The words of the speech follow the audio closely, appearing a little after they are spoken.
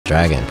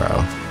dragon, bro.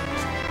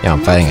 Yeah,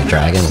 I'm fighting a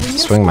dragon.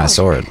 Swing my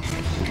sword.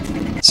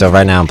 So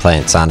right now I'm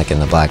playing Sonic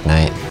and the Black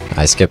Knight.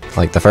 I skipped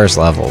like the first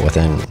level.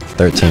 Within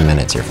 13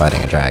 minutes you're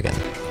fighting a dragon.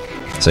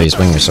 So you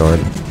swing your sword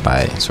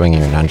by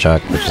swinging your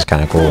nunchuck, which is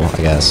kind of cool, I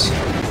guess.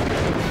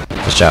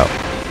 Just shout.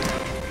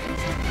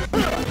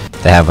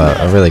 They have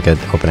a really good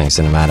opening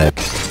cinematic,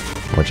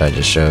 which I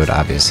just showed,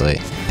 obviously.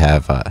 They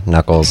have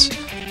Knuckles,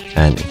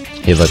 and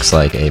he looks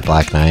like a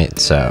Black Knight,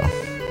 so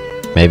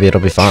maybe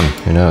it'll be fun.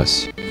 Who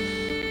knows?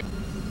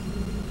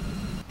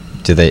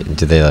 Do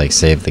they like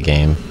save the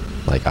game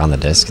like on the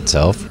disc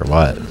itself or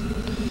what?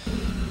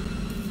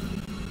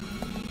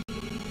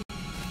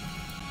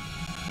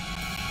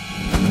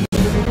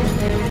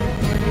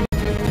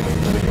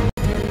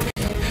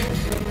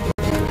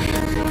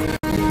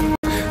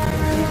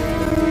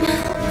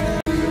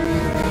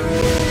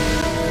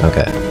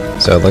 Okay,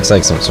 so it looks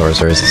like some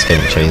sorceress is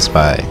getting chased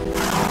by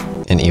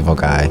an evil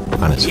guy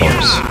on his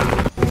horse.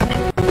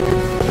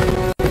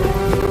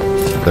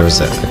 There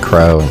was a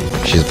crow,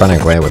 and she's running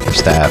away with her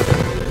staff.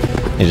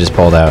 He just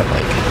pulled out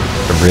like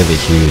a really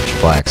huge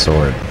black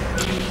sword.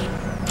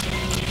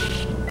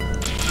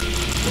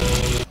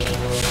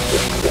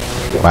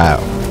 Wow.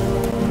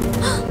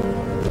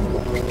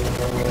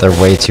 They're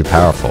way too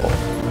powerful.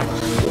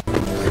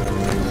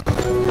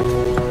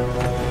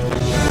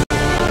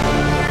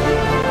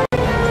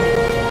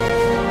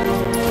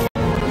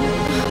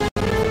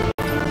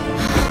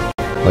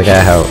 Look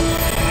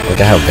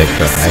at how big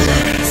her eyes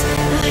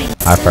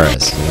are.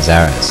 Arfaris,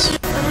 Yazaris.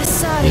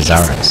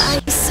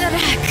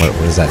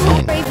 What does that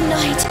mean?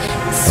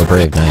 Oh,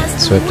 brave knight,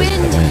 swift as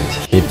the wind,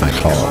 heed my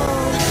call.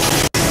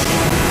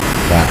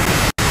 Wow.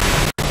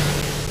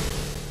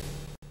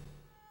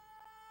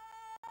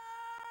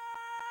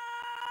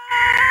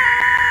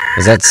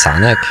 Is that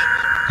Sonic?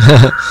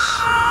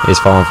 He's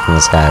falling from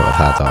the sky with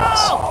hot dogs.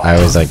 I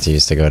always like to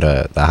used to go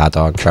to the hot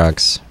dog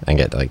trucks and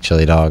get like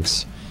chili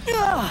dogs.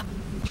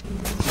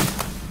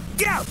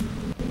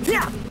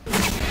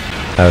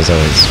 That was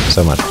always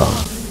so much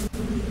fun.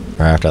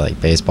 Or after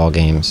like baseball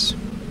games.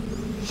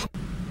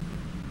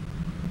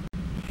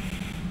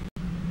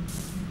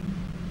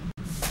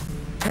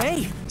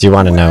 Hey, do you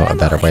want to know a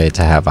better way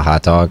to have a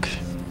hot dog?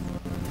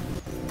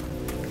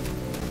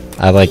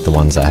 I like the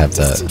ones that have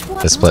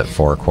the split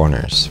four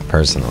corners,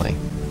 personally.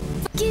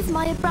 Forgive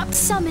my abrupt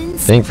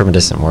summons. Being from a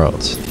distant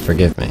world,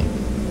 forgive me.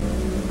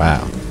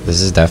 Wow,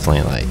 this is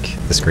definitely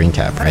like the screen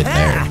cap right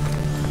there.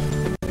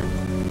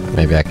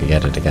 Maybe I could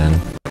get it again.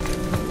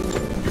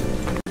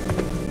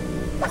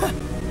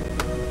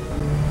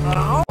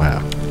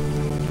 Wow.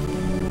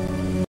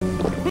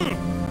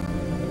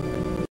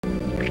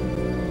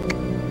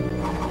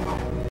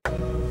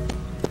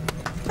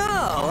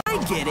 oh,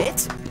 I get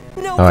it.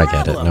 No Oh, I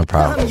get it. No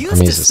problem. I'm used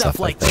to stuff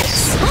like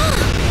this.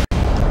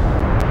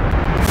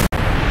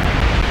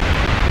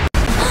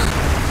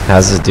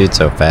 How's this dude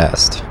so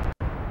fast?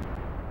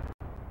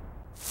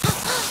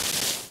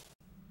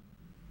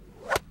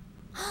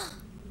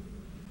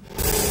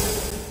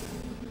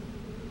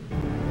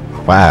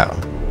 Wow.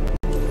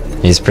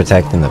 He's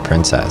protecting the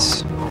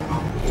princess.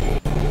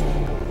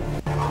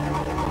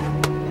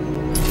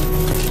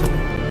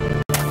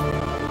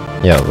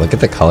 Yo, look at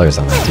the colors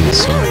on that dude's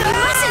sword.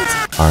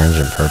 Orange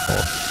and purple.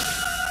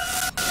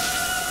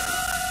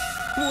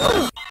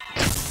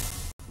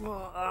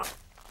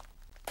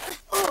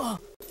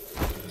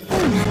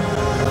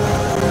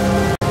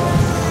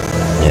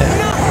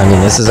 Yeah, I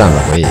mean this is on the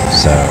Wii,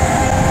 so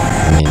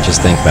I mean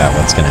just think about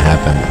what's gonna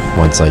happen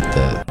once like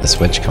the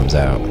Switch comes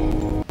out.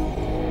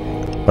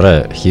 What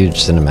a huge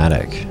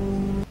cinematic.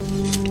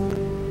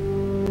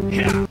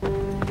 Yeah.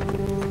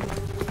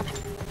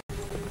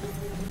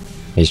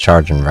 He's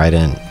charging right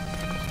in.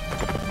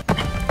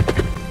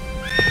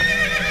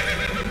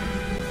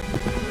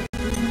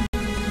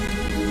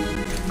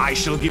 I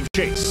shall give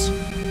chase.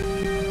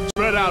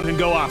 Spread out and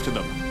go after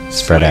them.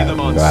 Spread out and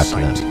go after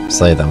them.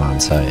 Slay them on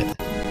sight.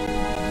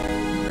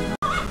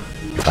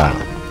 Wow.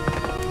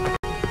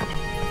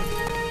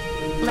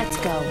 Let's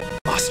go.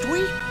 Must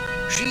we?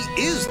 She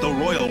is the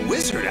royal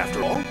wizard,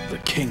 after all. The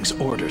king's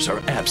orders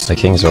are absolute.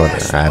 The king's order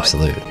are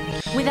absolute.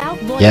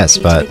 Without loyalty Yes,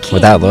 to but the king,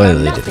 without we are loyalty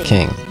to the nothing.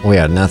 king, we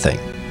are nothing.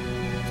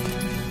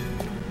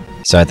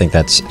 So I think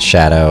that's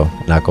Shadow,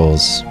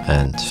 Knuckles,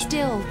 and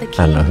Still the king.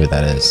 I don't know who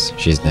that is.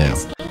 She's new.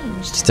 has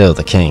changed. Still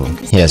the king.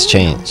 He has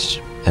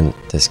changed. And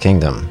this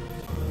kingdom.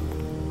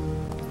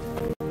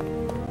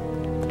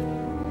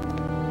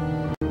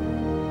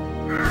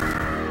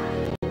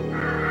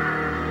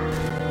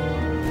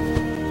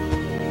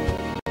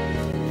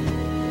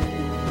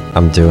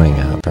 I'm doing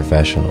a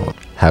professional.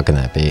 How can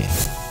that be?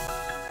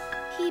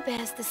 He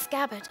bears the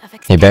scabbard of He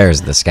Excalibur.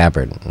 bears the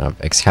scabbard of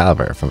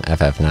Excalibur from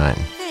FF9.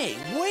 Hey,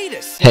 wait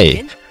a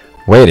second. Hey,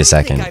 wait a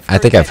second. I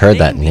think I've heard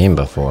that name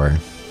before.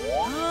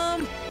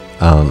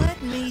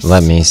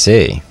 Let me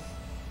see.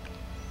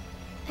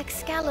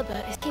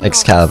 Excalibur is King Arthur's sword.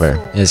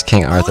 Excalibur is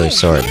King Arthur's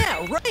sword.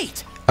 Yeah,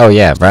 right. Oh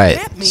yeah, right.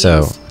 That means-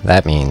 So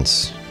that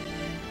means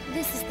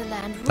This is the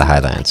land The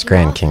Highlands,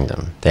 Grand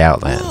Kingdom, the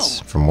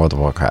Outlands, from World of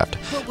Warcraft.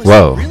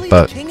 Whoa,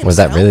 but was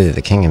that really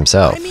the king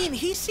himself? I mean,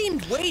 he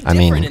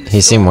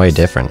seemed way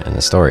different in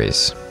the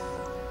stories.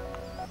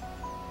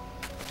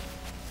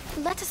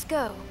 Let us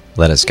go.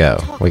 Let us go.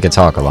 We could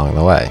talk along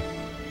the way.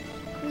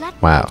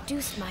 Wow.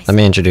 Let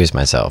me introduce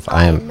myself.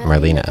 I am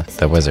Merlina,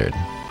 the wizard.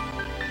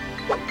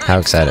 How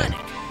exciting.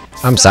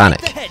 I'm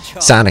Sonic.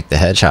 Sonic the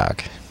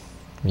Hedgehog.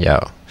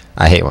 Yo,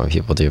 I hate when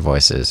people do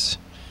voices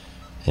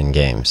in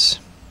games.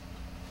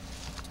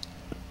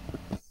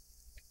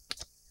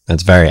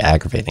 That's very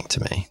aggravating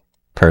to me,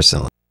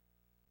 personally.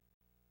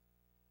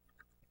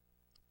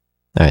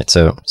 Alright,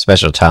 so,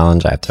 special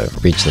challenge, I have to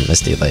reach the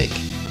Misty Lake.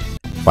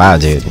 Wow,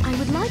 dude.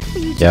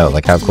 Yo,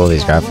 look how cool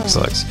these graphics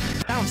looks.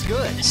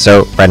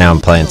 So, right now I'm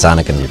playing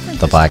Sonic and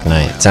the Black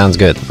Knight. Sounds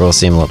good, the rules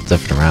seem a little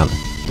different around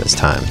this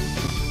time.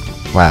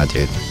 Wow,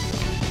 dude.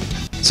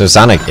 So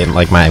Sonic,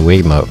 like my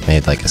Wiimote,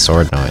 made like a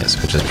sword noise,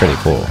 which is pretty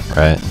cool,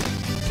 right?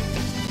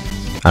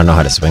 I don't know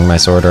how to swing my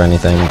sword or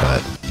anything,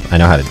 but I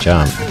know how to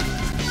jump.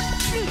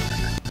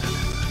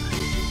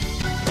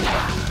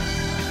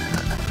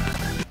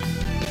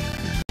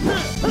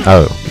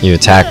 Oh, you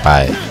attack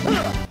by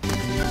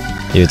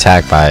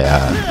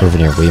moving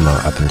your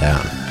Wiimote up and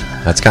down.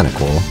 That's kind of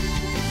cool.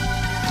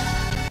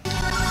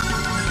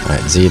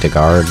 Alright, Z to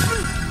guard.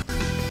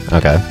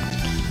 Okay.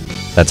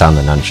 That's on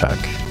the nunchuck.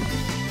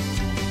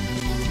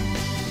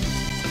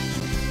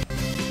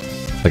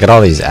 Look at all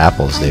these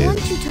apples, dude.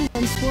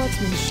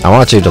 I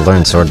want you to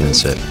learn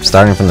swordsmanship,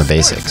 starting from the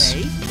basics.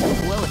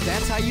 Well, if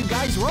that's how you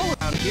guys roll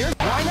around here,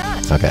 why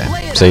not?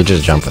 Okay, so you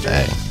just jump with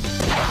A.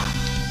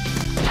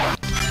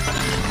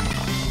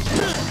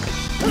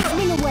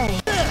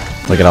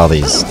 Look at all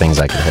these things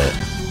I can hit.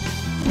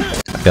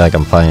 I feel like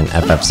I'm playing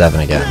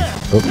FF7 again.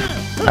 Oop,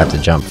 I have to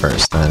jump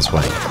first, and then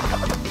swing.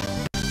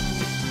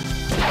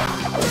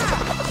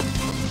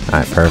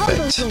 Alright,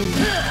 perfect.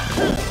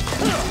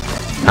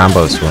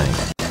 Combo swing.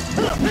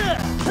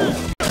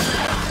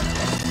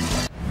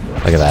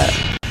 Look at that.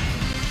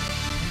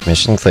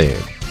 Mission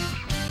cleared.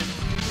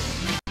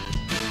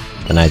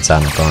 The Night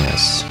Sonic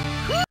bonus.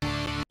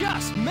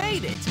 Just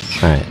made it.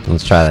 Alright,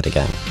 let's try that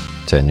again.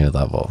 To a new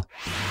level.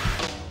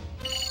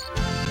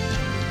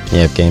 You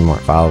have gained more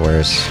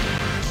followers.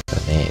 The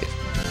Knave.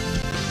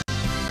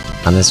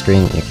 On this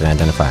screen, you can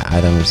identify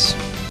items.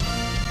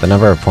 The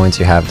number of points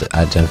you have to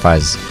identify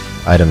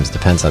items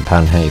depends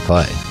upon how you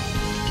play.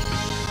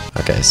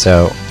 Okay,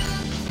 so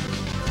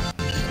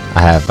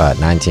I have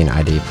 19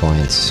 ID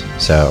points,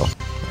 so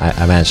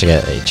I managed to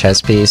get a chess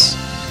piece,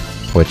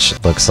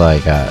 which looks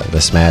like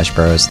the Smash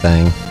Bros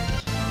thing.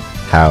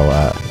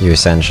 How you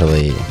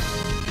essentially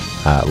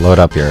load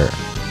up the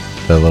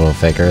little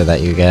figure that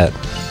you get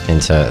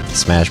into the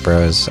Smash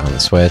Bros on the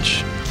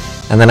Switch,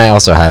 and then I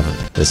also have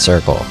this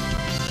circle,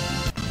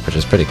 which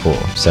is pretty cool.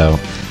 So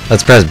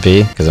let's press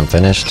B because I'm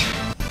finished.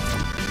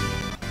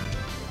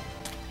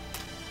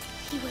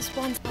 He was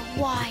once a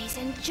wise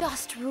and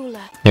just ruler.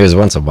 He was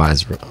once a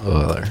wise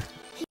ruler.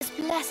 He was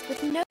blessed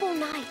with noble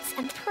knights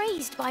and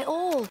praised by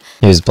all.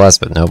 He was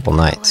blessed with noble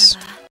knights.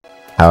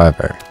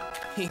 However,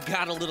 He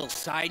got a little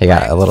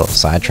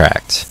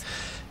sidetracked.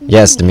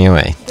 Yes,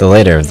 Nimue, the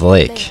leader of the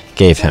lake,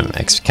 gave him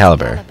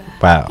Excalibur.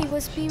 Wow.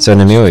 So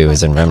Nimue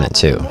was in Remnant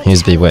too. He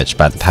was bewitched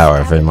by the power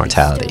of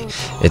immortality,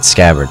 its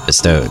scabbard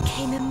bestowed.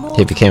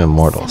 He became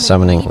immortal,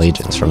 summoning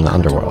legions from the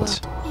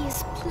underworld.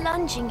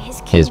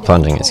 He is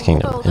plunging his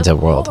kingdom into a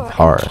world of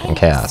horror and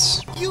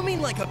chaos. You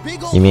mean like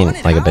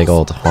a big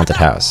old haunted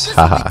house?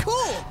 Haha.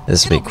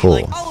 This would be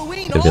cool.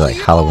 It would be like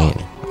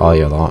Halloween all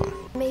year long.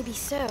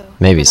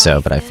 Maybe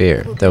so, but I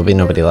fear there will be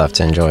nobody left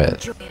to enjoy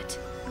it.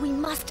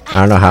 I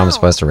don't know how I'm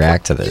supposed to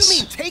react to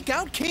this.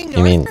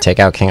 You mean take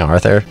out King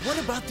Arthur?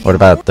 What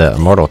about the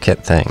immortal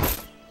kit thing?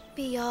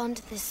 Beyond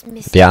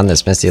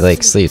this misty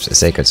lake sleeps a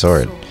sacred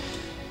sword.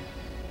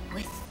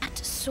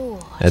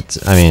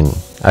 I mean,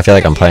 I feel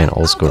like I'm playing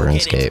old school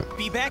RuneScape.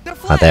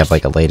 They have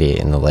like a lady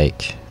in the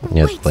lake,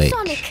 near the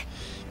lake.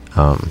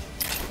 On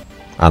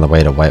the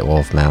way to White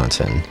Wolf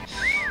Mountain.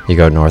 You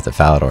go north of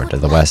Falador to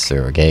the west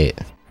through a gate.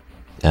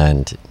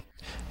 And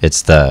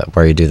it's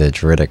where you do the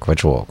Druidic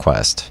Ritual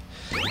quest.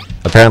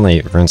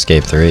 Apparently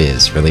RuneScape 3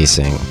 is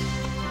releasing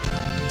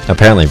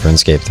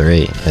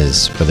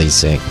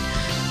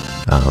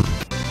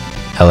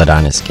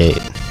Eladinus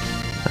Gate.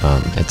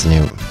 It's a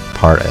new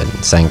part in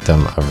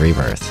Sanctum of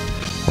Rebirth,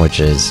 which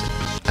is,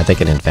 I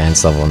think, an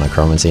advanced level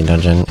Necromancy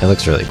dungeon. It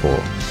looks really cool.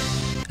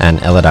 And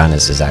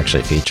Eladinus is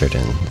actually featured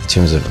in the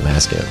Tombs of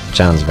Damascus, which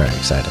sounds very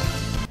exciting.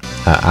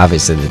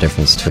 Obviously the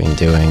difference between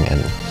doing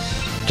and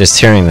just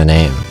hearing the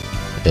name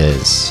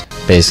is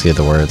basically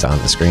the words on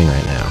the screen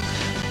right now.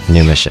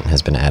 New mission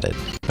has been added.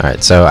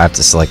 Alright, so I have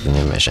to select the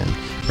new mission.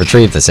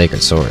 Retrieve the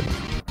sacred sword.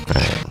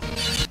 Alright.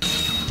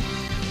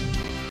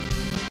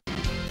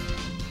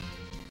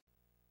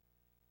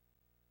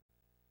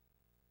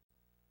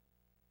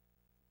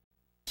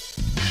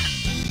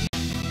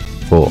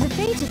 Cool.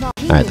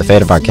 Alright, the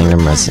fate of our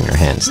kingdom rests in your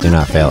hands. Do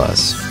not fail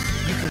us.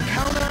 You can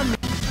count on me.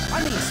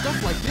 I mean,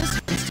 stuff like this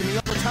happens to me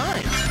all the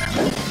time.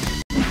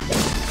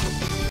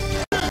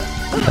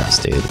 games,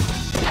 dude.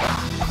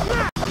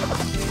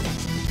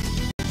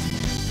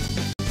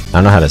 I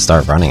don't know how to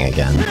start running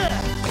again.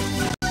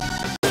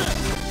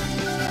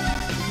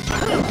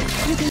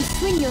 You can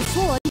swing your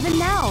sword even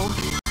now.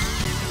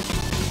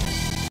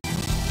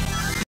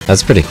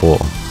 That's pretty cool.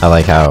 I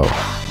like how,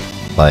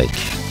 like,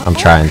 I'm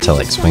trying to,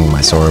 like, swing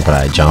my sword, but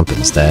I jump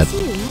instead.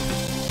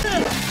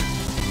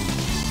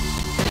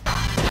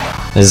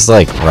 This is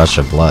like Rush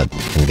of Blood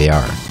in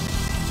VR.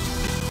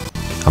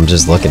 I'm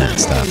just looking at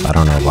stuff. I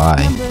don't know why.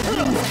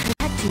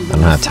 I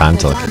don't have time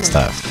to look at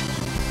stuff.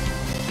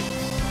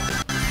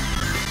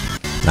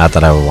 Not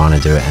that I would want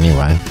to do it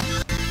anyway.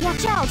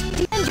 Watch out!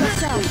 Defend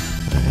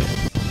yourself!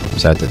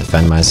 Alright. So I have to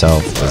defend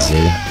myself with Z.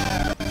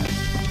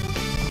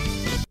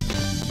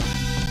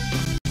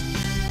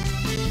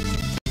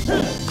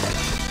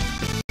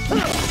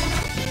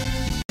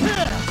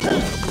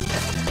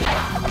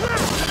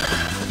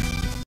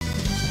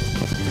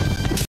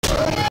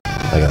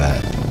 Look at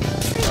that.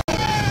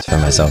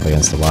 Defend myself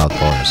against the wild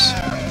boars.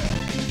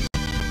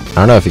 I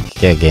don't know if you could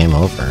get game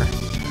over.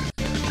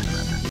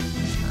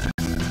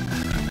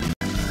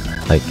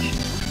 Like,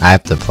 I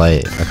have to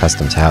play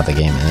accustomed to how the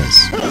game is.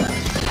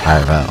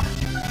 IRL.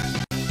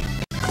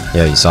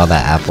 Yo, you saw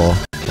that apple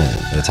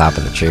at the top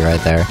of the tree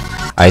right there?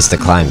 I used to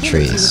climb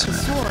trees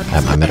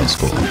at my middle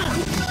school.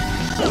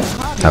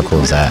 How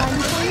cool is that?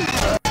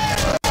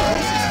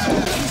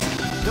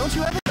 Don't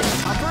you ever get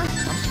tougher?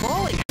 I'm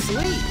falling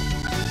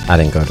asleep. I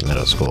didn't go to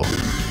middle school.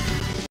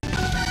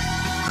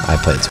 I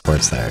played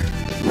sports there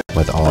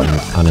with all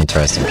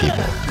uninteresting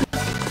people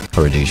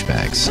who were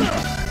douchebags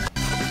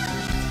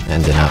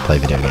and did not play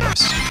video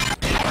games.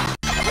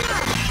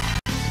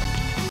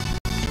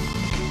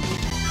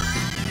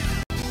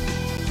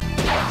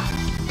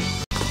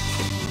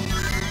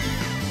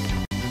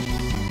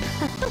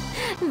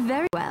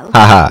 Very well.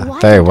 Haha,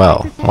 very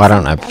well. Why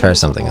don't I prepare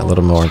something a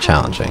little more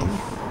challenging?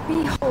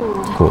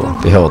 Behold. Cool.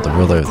 Behold, the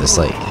ruler of this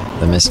lake,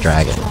 the Mist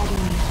Dragon.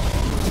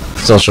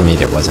 Social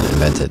media wasn't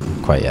invented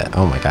quite yet.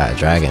 Oh my god, a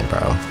dragon,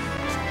 bro.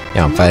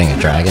 Yeah, I'm fighting a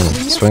dragon.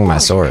 Swing my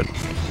sword.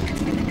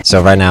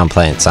 So right now I'm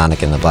playing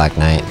Sonic and the Black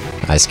Knight.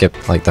 I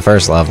skipped like the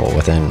first level.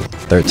 Within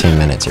 13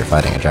 minutes you're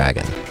fighting a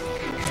dragon.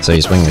 So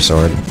you swing your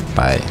sword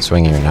by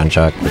swinging your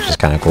nunchuck, which is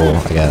kind of cool,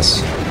 I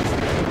guess.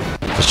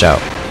 Just shout.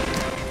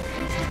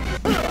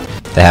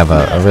 They have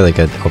a really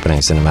good opening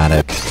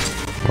cinematic,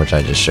 which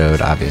I just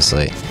showed,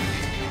 obviously.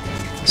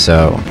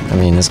 So, I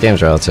mean, this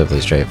game's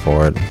relatively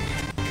straightforward.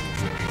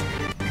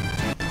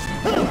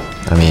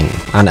 I mean,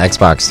 on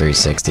Xbox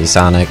 360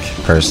 Sonic,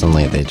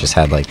 personally, they just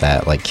had like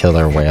that like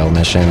killer whale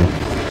mission,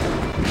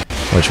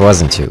 which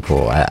wasn't too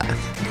cool. I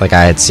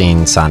had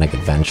seen Sonic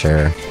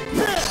Adventure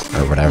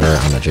or whatever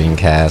on the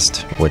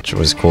Dreamcast, which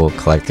was cool,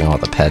 collecting all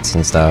the pets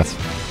and stuff.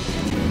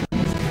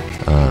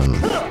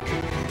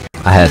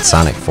 I had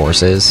Sonic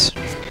Forces.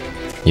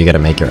 You gotta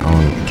make your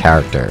own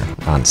character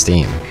on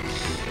Steam,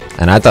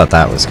 and I thought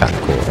that was kind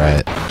of cool,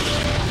 right?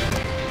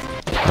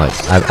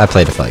 Like, I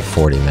played it for like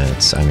 40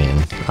 minutes, I mean,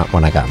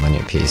 when I got my new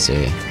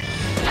PC.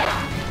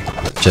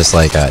 Just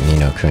like Ni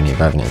no Kuni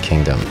Revenant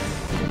Kingdom,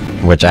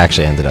 which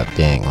actually ended up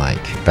being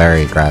like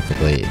very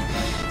graphically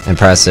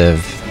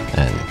impressive,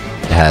 and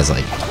it has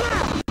like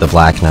the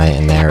Black Knight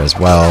in there as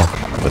well,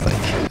 with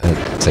like,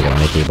 it's like a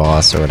Mickey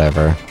boss or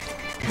whatever.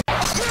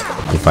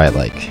 You fight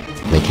like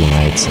Mickey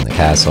Knights in the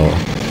castle,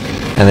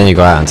 and then you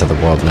go out into the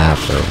world map,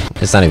 or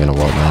it's not even a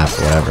world map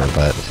or whatever,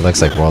 but it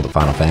looks like World of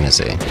Final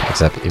Fantasy,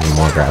 except even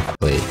more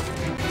graphically.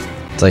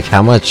 It's like,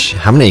 how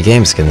many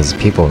games can these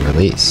people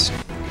release?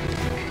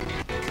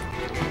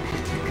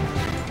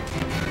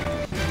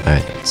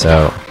 Alright,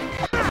 so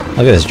look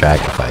at this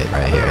dragon fight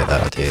right here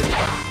though, dude.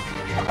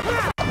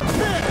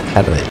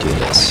 How do they do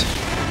this?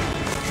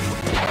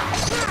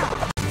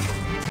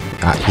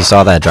 You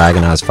saw that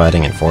dragon I was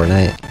fighting in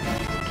Fortnite?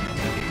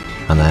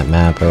 On that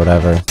map or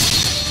whatever?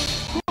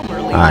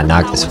 I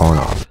knocked his horn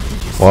off.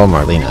 Whoa,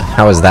 Marlena,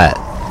 how was that?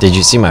 Did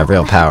you see my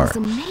real power?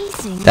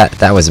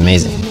 That was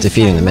amazing.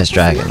 Defeating the Mist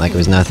Dragon like it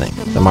was nothing.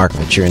 The mark of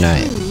a true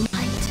knight.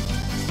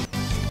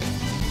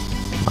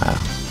 Wow.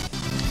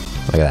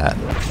 Look at that.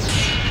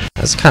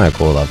 That's kind of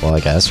cool level,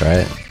 I guess,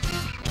 right?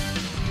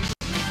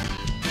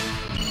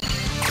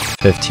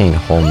 15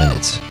 whole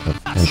minutes of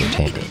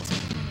entertainment.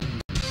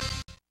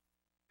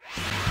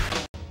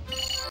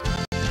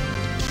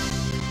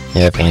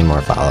 You have any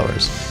more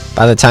followers?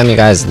 By the time you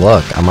guys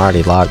look, I'm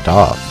already logged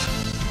off.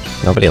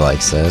 Nobody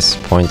likes this.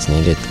 Points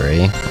needed 3.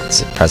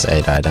 Let's press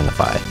A to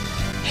identify.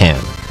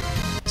 Ham.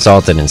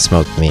 Salted and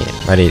smoked meat.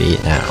 Ready to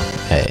eat now.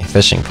 A.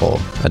 Fishing pole.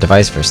 A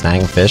device for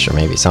snagging fish or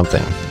maybe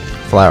something.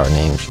 Flower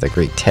named for the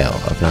Greek tale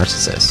of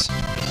Narcissus.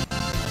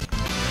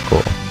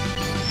 Cool.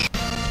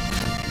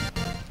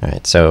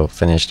 Alright, so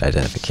finished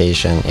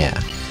identification. Yeah.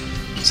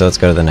 So let's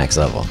go to the next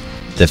level.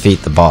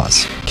 Defeat the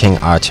boss. King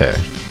Arthur.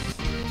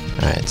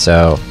 Alright,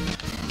 so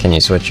can you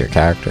switch your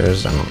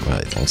characters? I don't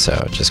really think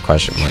so. Just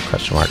question mark,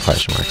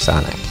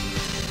 Sonic.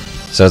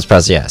 So let's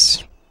press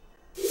yes.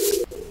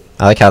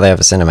 I like how they have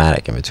a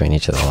cinematic in between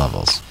each of the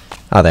levels.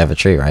 Oh, they have a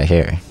tree right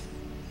here.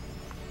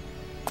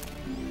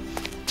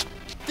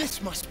 This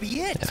This must be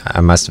it. I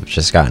must have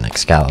just gotten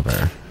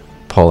Excalibur,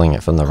 pulling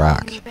it from the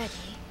rock.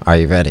 Are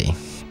you ready?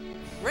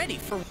 Ready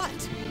for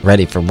what?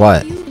 Ready for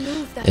what?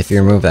 If If you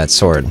remove that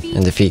sword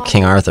and defeat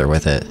King Arthur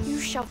with it,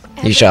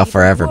 you shall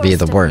forever be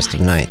the worst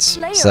of knights,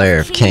 slayer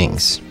of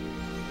kings.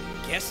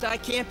 Guess I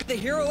can't be the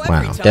hero every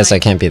Wow, time. guess I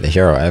can't be the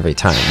hero every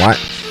time.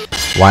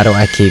 Why do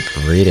I keep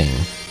reading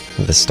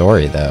the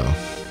story though?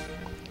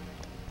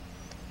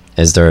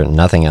 Is there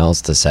nothing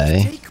else to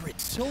say? Sacred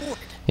sword.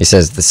 He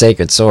says the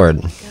sacred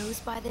sword.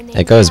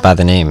 It goes by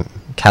the name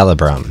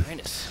Calibrum.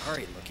 Kinda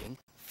sorry looking.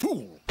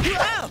 Fool!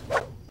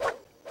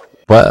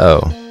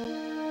 Whoa.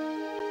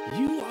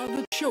 You are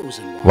the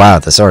chosen one. Wow,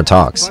 the sword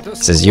talks. It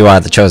says you are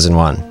the chosen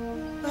one.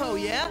 Oh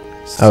yeah?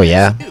 Oh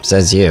yeah,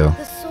 says you.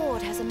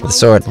 The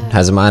sword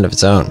has a mind of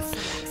its own.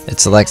 It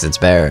selects its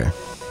bearer.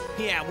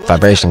 Yeah, well,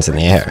 Vibrations it's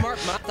in got a the pretty air.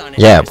 smart mouth on it.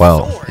 Yeah, It's a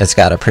well, sword. it's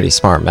got a pretty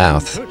smart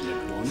mouth.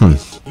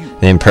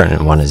 The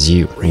impertinent one is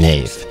you,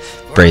 knave.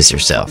 Brace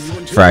yourself,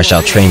 for I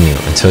shall train you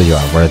until you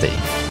are worthy.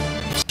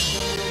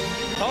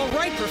 All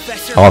right,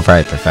 Professor.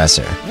 Alright,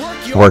 Professor.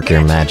 Work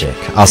your magic.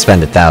 I'll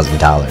spend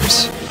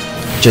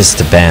 $1,000 just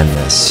to ban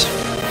this.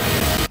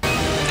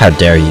 How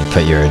dare you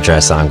put your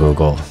address on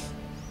Google?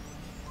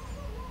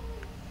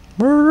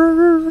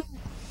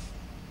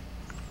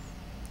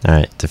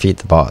 Alright, defeat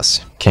the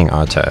boss, King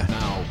Arthur.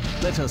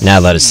 Now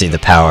let us see the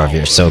power of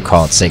your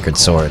so-called sacred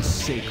sword.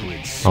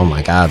 Oh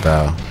my god,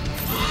 bro.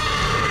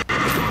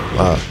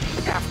 Whoa.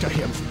 After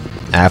him.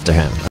 After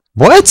him.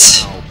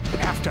 What?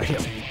 After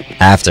him.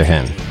 After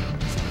him.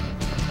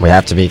 We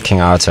have to beat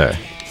King Arthur.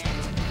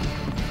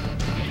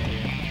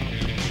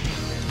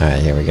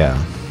 Alright, here we go.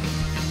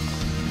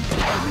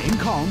 Remain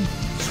calm.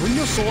 Swing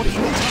your sword any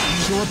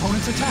time your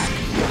opponent's attack.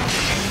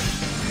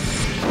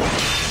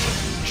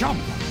 Jump.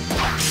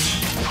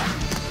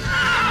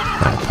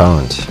 My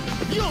opponent.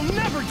 You'll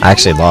never get I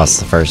actually away. lost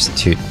the first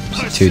two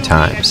Pursue me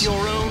times. at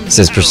your own It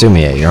says pursue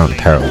me at your own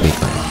peril,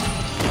 weakling.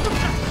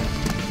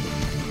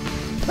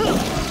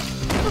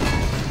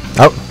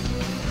 Oh!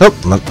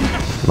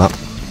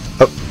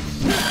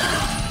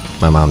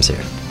 My mom's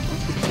here.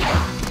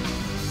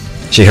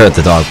 She heard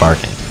the dog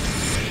barking.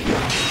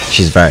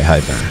 She's very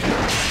hyper.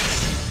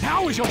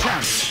 Now is your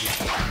chance.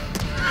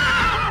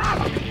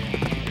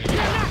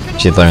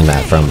 She learned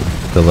that from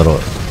the little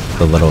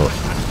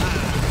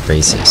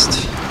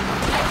racist,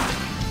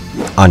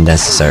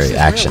 unnecessary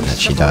action that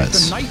she Separate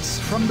does the knights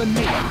from the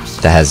knaves.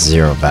 that has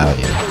zero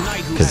value,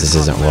 because this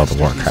isn't World of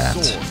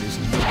Warcraft. Sword is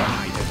no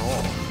knight at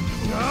all.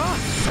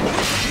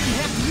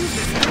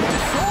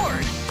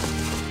 sword.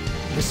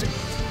 Listen,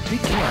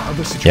 take care of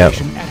the Yep.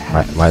 situation at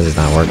hand. Why does this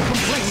not work?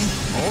 Complain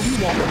all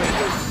you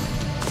want.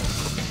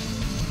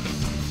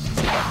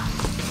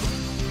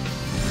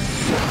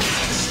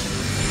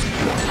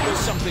 There's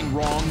something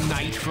wrong,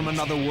 knight from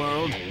another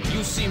world.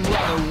 You seem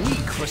rather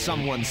weak for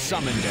someone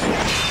summoned.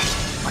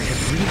 I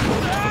have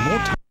reloaded for more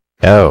time.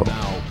 Yo,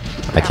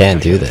 I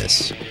can't do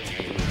this.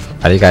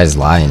 How do you guys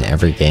lie in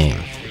every game?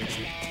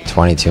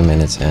 22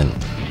 minutes in.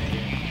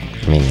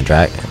 I mean,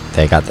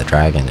 they got the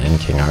dragon and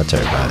King Arthur,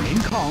 but Remain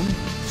calm.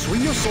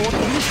 Swing your sword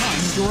any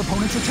time your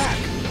opponent's attack.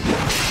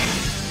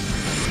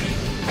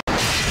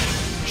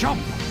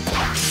 Jump.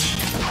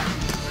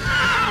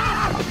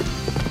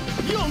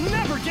 You'll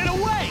never get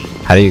away.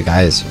 how do you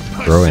guys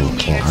ruin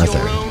King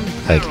Arthur?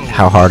 Like,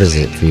 how hard is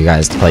it for you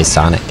guys to play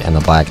Sonic and the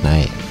Black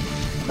Knight?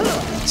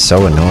 It's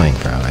so annoying,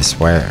 bro, I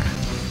swear.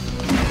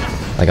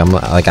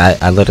 Like,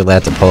 I literally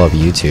have to pull up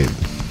YouTube.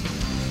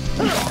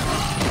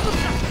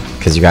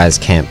 Because you guys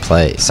can't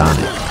play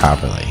Sonic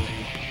properly.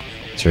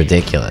 It's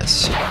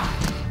ridiculous.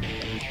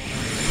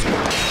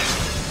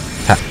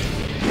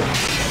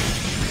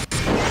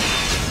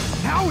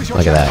 Now is your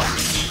Look at chance.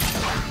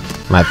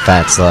 that. My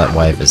fat slut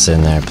wife is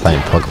sitting there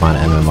playing Pokemon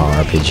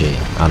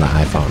MMORPG on the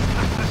iPhone.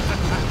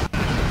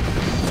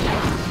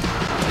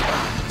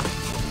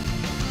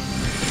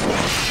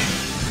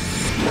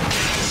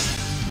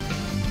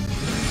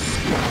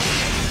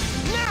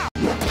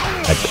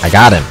 I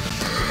got him.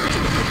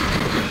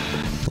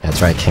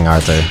 That's right, King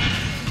Arthur.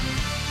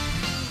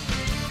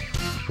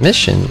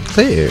 Mission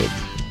cleared.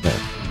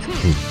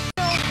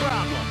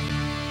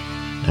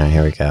 Alright,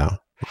 here we go.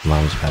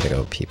 Mom's about to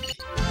go pee pee.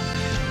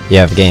 You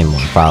have gained more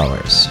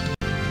followers.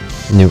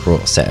 New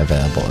rule set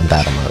available in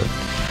battle mode.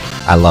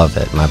 I love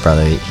it. My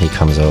brother, he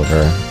comes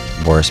over.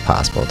 Worst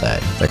possible day.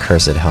 The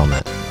cursed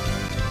helmet.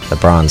 The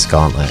bronze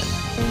gauntlet.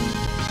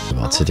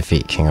 Able to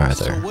defeat King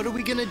Arthur. What are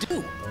we gonna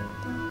do?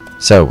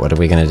 So, what are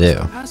we gonna do?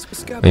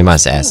 We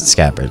must ask the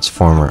Scabbard's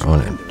former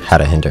owner how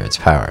to hinder its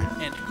power.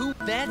 And who'd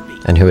that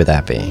be? And who would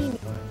that be?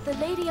 The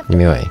lady of the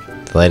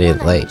Nimue, the lady of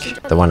the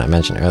lake, the one I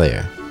mentioned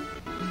earlier.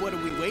 What are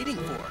we waiting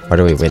for? What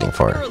are we waiting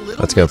for?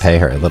 Let's go pay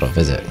her a little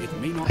visit.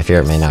 I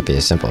fear it may not be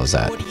as simple as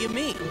that. What do you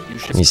mean?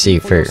 You see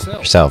for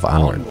yourself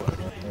onward.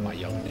 My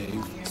young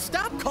knave.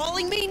 Stop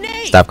calling me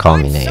Nate! Stop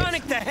calling me I'm Nate.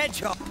 Sonic the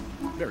Hedgehog!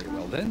 Very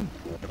well then.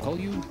 I'll call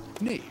you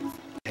Knave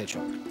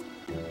Hedgehog.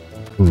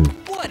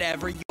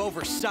 Whatever, you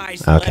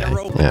oversized Okay, letter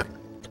opener.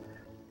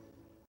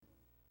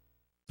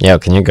 yeah. Yo,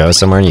 can you go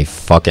somewhere, you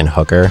fucking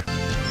hooker?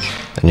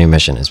 A new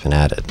mission has been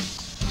added.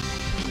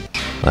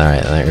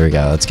 Alright, here we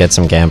go. Let's get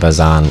some Gambas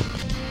on.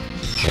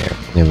 Here,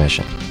 new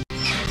mission.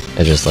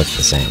 It just looks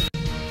the same.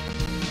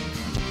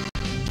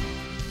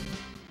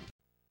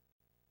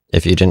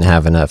 If you didn't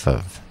have enough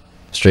of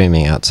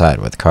streaming outside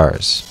with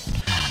cars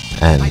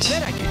and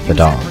the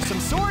dog,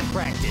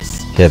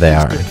 here they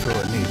are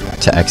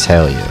to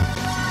exhale you.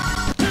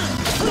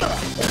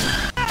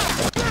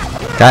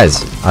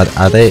 Guys,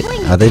 are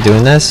they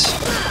doing this?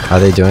 Are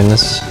they doing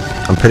this?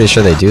 I'm pretty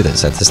sure they do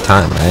this at this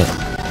time, right?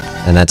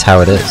 And that's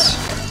how it is.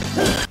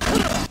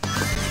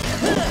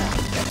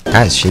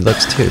 Guys, she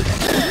looks too.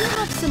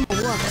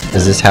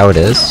 Is this how it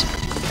is?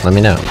 Let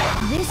me know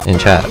in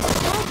chat.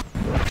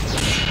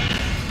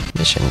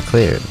 Mission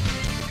cleared.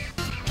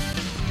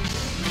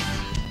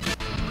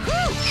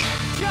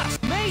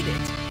 Just made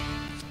it.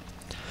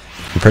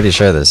 I'm pretty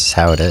sure this is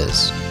how it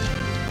is.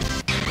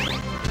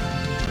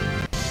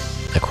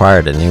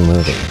 Acquired a new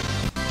movie.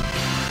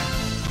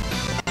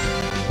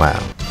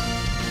 Wow.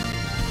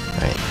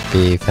 Alright,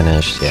 B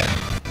finished, yeah.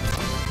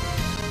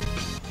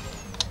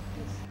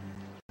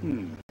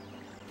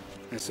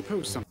 I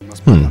suppose something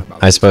must be done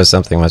about I suppose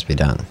something must be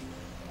done.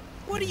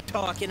 What are you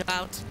talking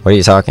about? What are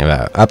you talking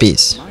about?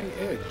 Uppies. my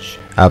edge.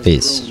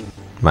 Uppies.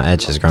 My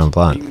edge has grown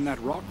blunt. Being in that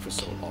rock for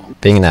so long.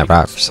 Being in that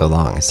rock for so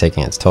long is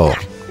taking its toll.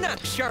 Not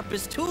the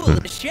sharpest tool in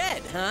the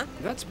shed, huh?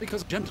 That's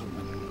because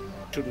gentlemen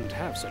shouldn't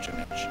have such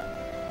an edge.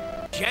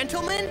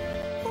 Gentlemen?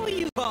 Who are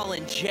you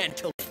calling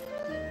gentlemen?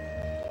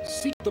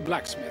 Seek the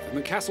blacksmith in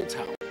the castle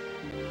tower.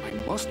 I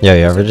must. Yo,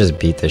 you ever just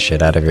beat the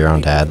shit out of your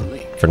own dad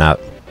for not...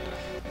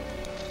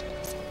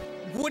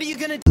 What are you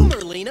gonna do,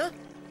 Merlina?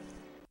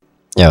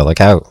 Yo, look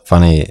how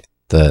funny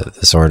the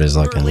sword is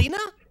looking. Merlina?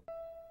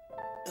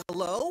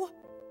 Hello?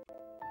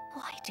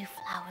 Why do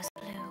flowers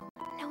bloom,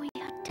 knowing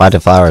how Why do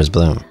flowers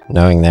bloom,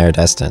 knowing they're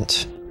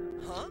destined?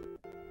 Huh?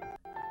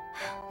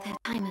 their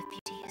time of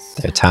beauty is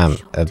Their so time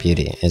short? of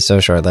beauty is so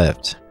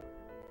short-lived.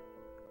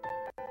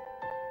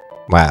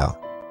 Wow.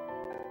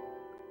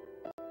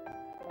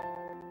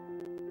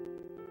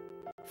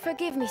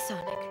 Forgive me,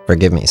 Sonic.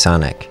 Forgive me,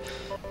 Sonic,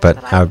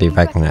 but I would be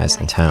recognized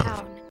in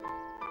town.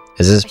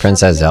 Is this I shall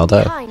Princess remain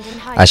Zelda? behind in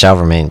hiding. I shall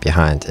remain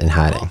behind in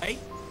hiding. Hey,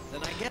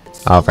 then I guess it's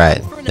so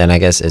Alright, long for then now. I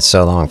guess it's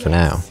so long for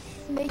now.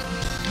 Make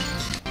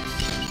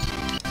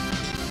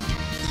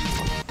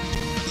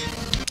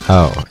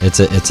Oh, it's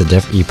a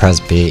different. You press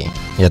B.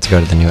 You have to go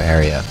to the new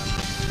area.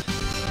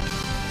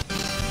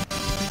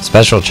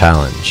 Special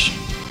challenge.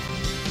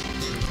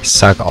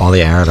 Suck all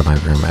the air out of my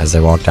room as they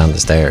walk down the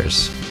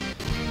stairs.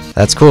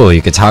 That's cool.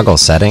 You could toggle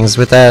settings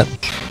with that?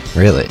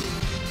 Really?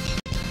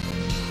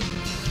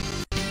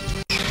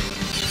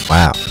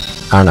 Wow.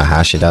 I don't know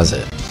how she does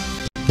it.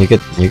 You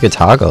could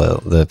toggle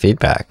the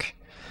feedback.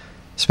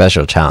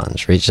 Special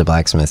challenge. Reach the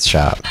blacksmith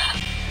shop.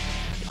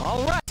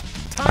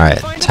 Alright,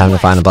 time to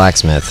find a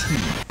blacksmith.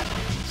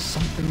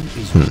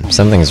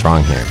 Something's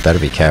wrong here. Better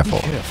be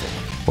careful.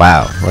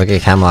 Wow, look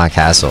at Camelot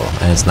Castle,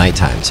 and it's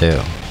nighttime too.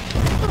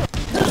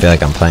 I feel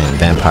like I'm playing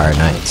Vampire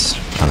Knights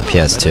on the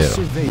PS2.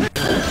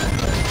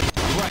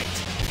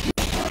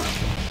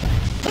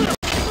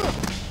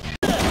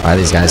 Why are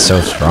these guys so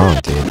strong,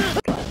 dude?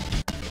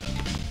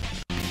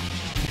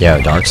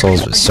 Yo, Dark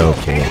Souls was so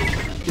cool.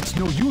 It's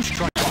no use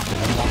trying to talk to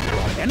them while there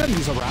are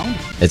enemies around.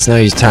 It's no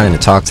use trying to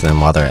talk to them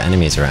while there are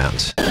enemies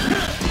around.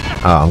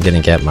 Oh, I'm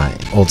gonna get my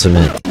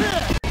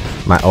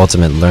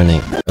ultimate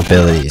learning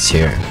abilities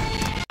here.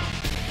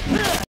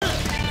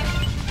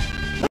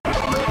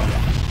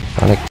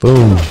 Sonic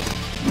boom.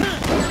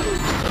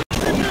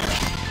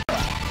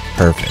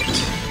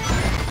 Perfect.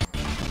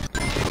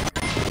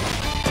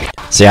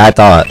 See, I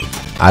thought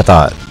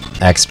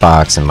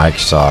Xbox and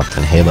Microsoft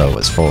and Halo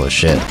was full of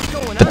shit.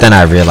 But then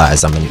I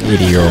realized I'm an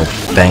 80-year-old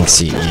bank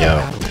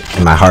CEO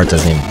and my heart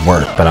doesn't even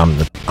work, but I'm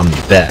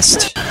the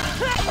best.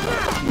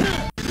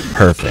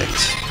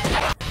 Perfect.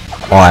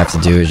 All I have to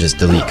do is just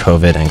delete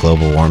COVID and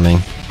global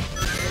warming,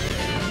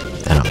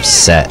 and I'm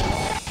set.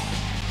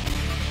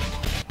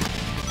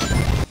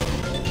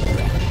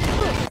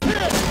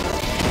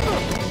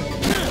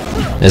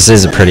 This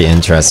is a pretty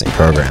interesting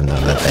program though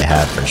that they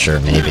had for sure,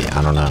 maybe,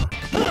 I don't know.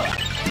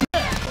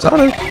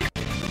 Sonic!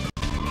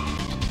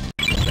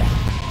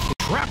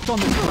 Trapped on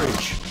the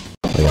bridge.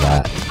 Look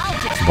at that.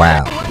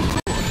 Wow.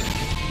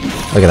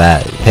 Look at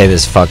that. Pay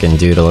this fucking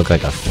dude to look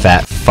like a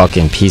fat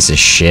fucking piece of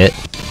shit.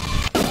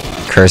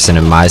 Cursing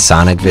in my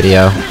Sonic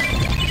video.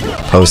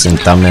 Posting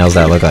thumbnails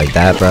that look like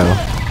that, bro.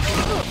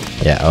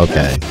 Yeah,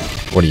 okay.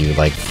 What do you,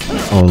 like,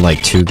 own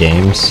like 2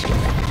 games?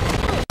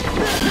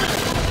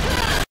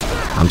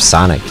 I'm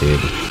Sonic, dude.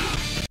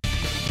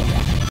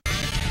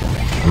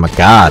 Oh my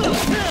god.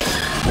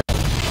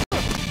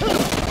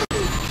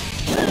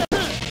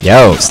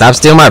 Yo, stop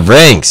stealing my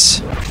rings!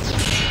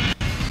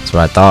 That's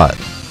what I thought.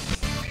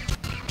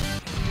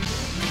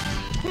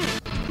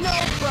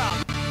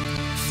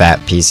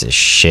 Fat piece of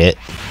shit.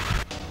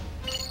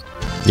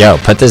 Yo,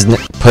 put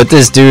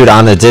this dude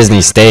on the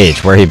Disney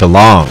stage where he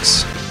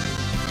belongs.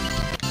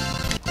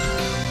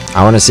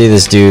 I want to see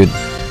this dude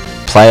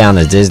play on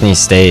the Disney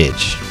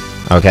stage.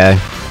 Okay?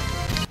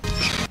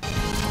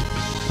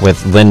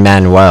 with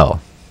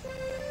Lin-Manuel.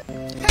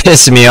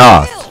 Piss me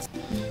off.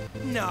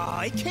 No,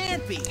 it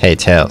can't be. Hey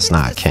Tails,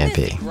 nah, it can't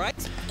be. Right?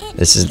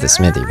 This is the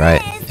smithy,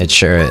 right? It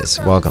sure is.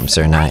 Welcome,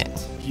 Sir Knight.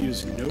 He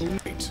is no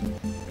knight.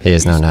 He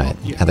is no knight.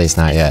 At least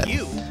not yet.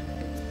 You.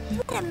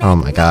 Oh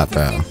my god,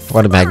 bro.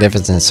 What a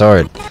magnificent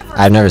sword.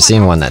 I've never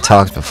seen one that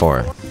talks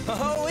before.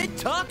 Oh, it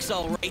talks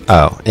all right.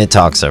 Oh, it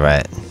talks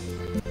alright.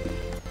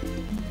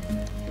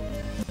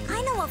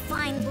 I know a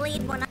fine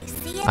blade when I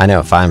see it. I know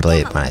a fine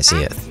blade when I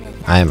see it.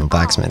 I am a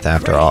blacksmith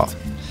after all.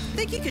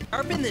 Think you could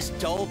sharpen this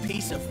dull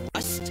piece of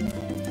rust?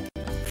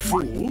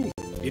 Fool,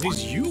 it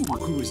is you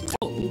who is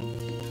dull.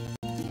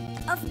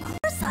 Of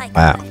course I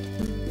Wow.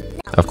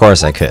 could. Of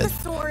course I could.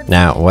 The sword.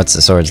 Now, what's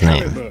the sword's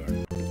name?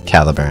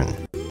 Caliburn.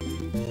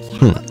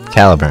 Caliburn.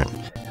 Caliburn.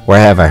 Where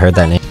have I heard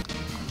that name?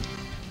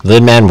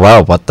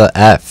 Lin-Manuel, what the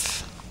F?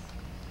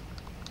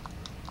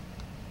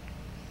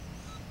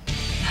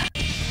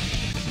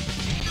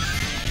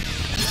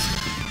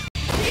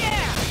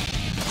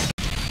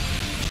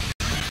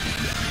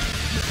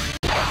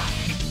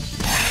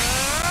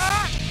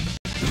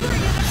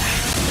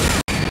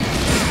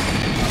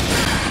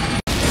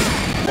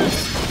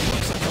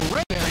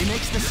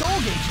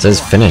 It says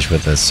finish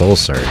with a soul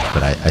surge,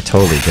 but I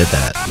totally did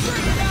that.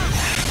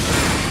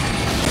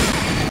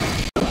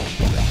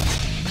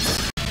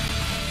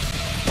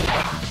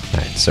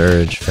 Alright,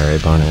 surge, fairy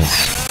bonus.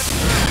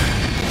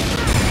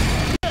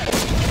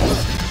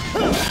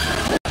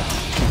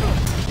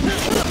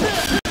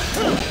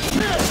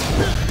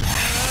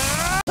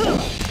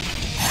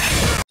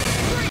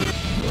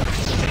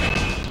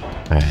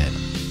 Alright.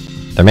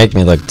 They're making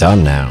me look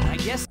dumb now. I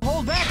guess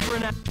hold back for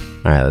now.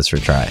 Alright, let's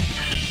retry.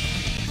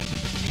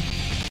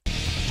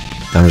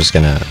 I'm just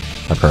gonna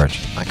approach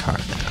my car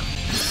now.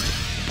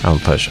 I'm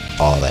gonna push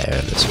all the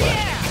air this way.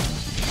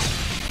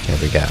 Here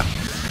we go.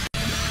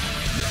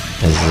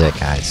 This is it,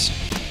 guys.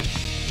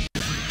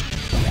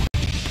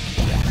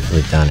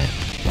 We've done it.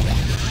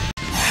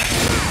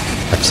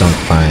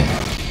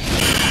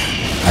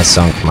 I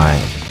sunk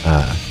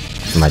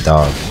my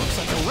dog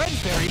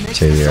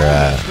to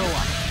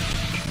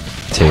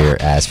your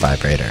ass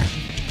vibrator.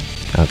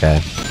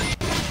 Okay.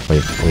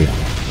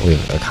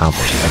 We've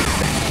accomplished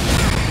everything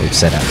we've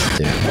set out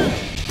to do.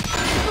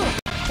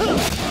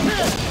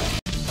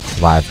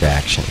 Live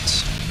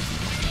reactions.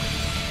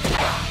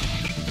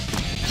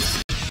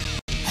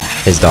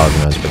 His dog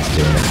knows what to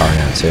do in the car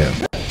now too.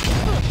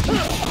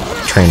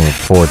 Training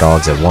 4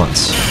 dogs at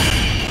once.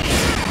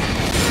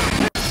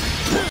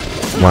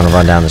 Want to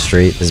run down the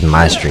street? This is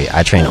my street.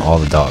 I train all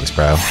the dogs,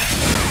 bro.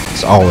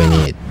 That's all we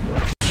need.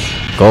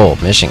 Goal.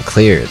 Mission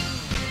cleared.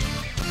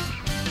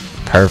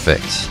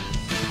 Perfect.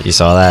 You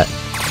saw that?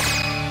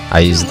 I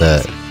used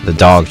the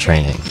dog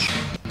training.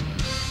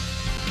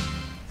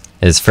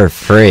 It's for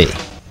free.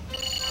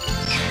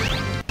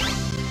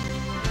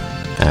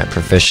 Alright,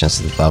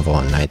 proficiency level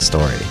in Night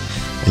Story.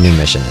 A new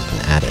mission has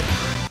been added.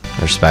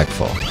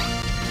 Respectful.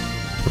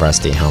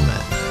 Rusty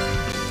helmet.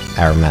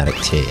 Aromatic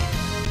tea.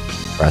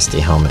 Rusty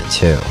helmet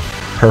 2.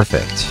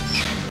 Perfect.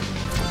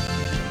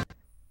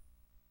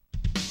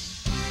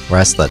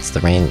 Rust lets the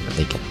rain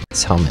leak in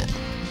its helmet.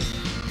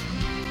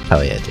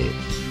 Hell yeah, dude.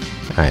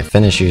 Alright,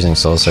 finish using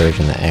Soul Surge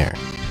in the air.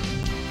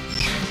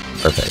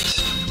 Perfect.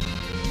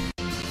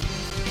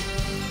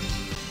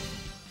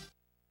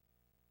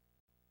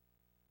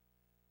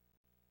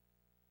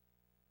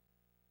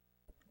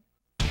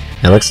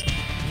 It looks...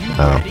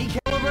 Oh.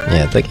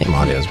 Yeah, the game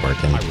audio is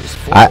working.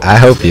 I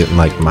hope you,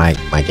 like, my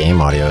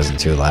game audio isn't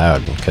too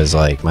loud, because,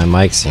 like, my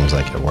mic seems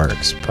like it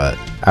works, but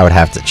I would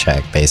have to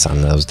check based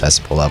on those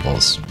decibel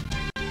levels.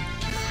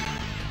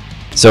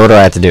 So what do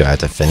I have to do? I have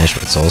to finish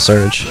with Soul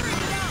Surge?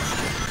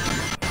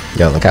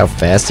 Yo, look how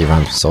fast he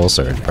runs with Soul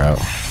Surge, bro.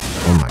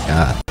 Oh my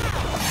god.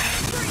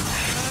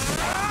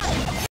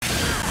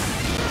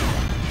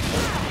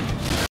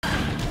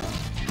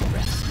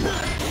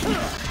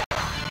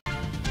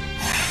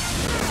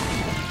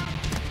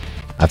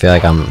 I feel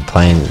like I'm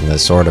playing the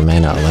Sword of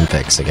Mana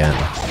Olympics again.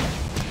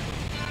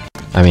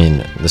 I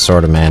mean, the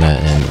Sword of Mana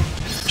in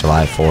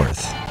July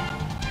 4th.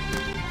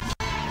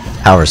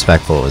 How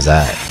respectful was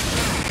that?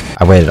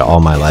 I waited all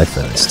my life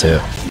for this, too.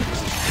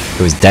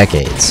 It was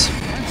decades.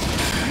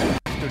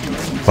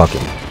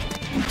 Fucking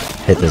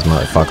hit this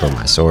motherfucker with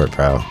my sword,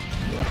 bro.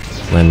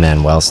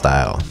 Lin-Manuel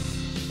style.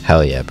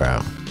 Hell yeah,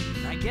 bro.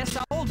 I guess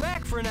I'll hold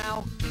back for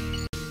now.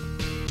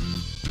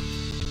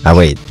 I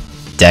wait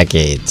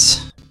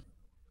decades.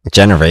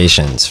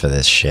 Generations for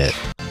this shit.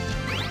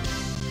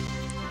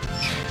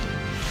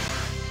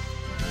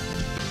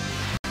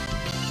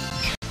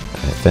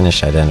 Alright,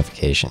 finish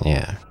identification,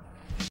 yeah.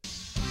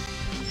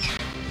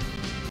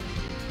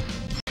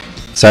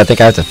 So I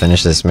think I have to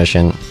finish this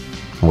mission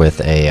with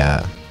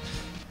a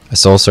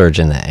Soul Surge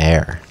in the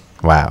air.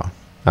 Wow.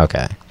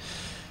 Okay.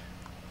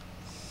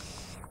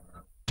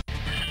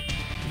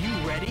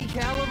 You ready,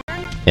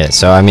 Caliburn? Yeah,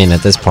 so I mean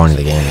at this point of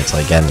the game it's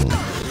like getting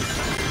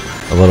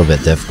a little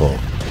bit difficult.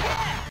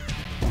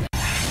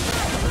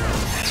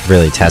 It's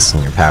really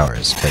testing your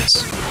powers,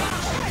 because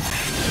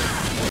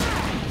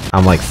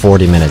I'm like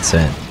 40 minutes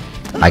in.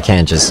 I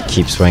can't just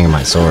keep swinging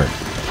my sword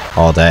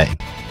all day.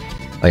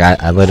 Like,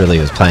 I literally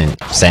was playing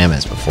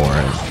Samus before.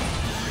 And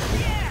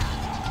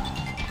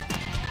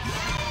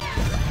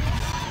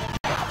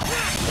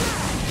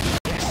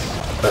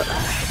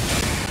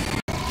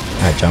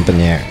alright, jump in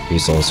the air.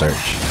 Use Soul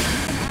Search.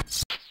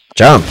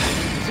 Jump!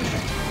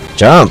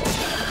 Jump!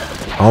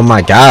 Oh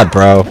my god,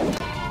 bro.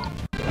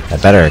 I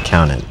better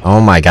account it. Oh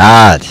my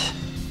god.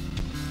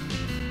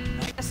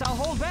 Guess I'll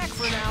hold back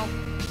for now.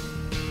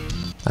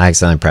 I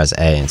accidentally pressed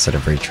A instead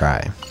of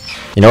retry.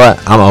 You know what?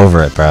 I'm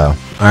over it, bro.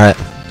 Alright.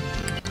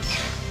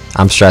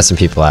 I'm stressing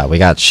people out. We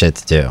got shit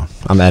to do.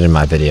 I'm editing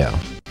my video.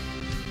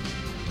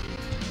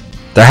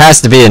 There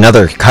has to be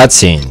another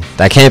cutscene.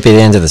 That can't be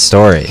the end of the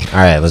story.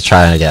 Alright, let's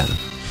try it again.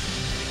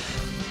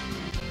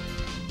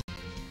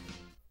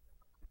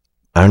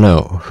 I don't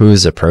know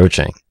who's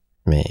approaching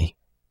me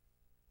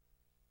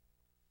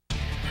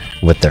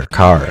with their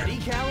car.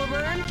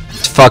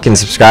 It's fucking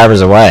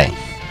subscribers away.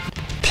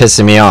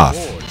 Pissing me off.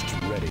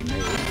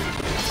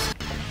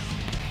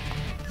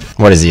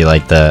 What is he,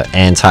 like the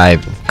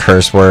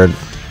anti-curse word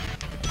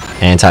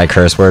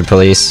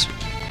police?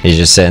 He's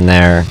just sitting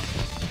there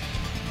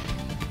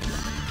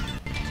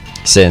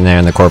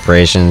in the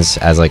corporations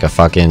as like a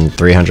fucking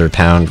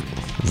 300-pound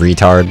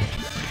retard,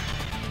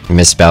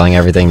 misspelling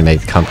everything to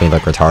make the company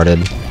look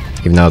retarded,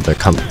 even though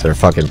their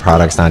fucking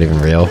product's not even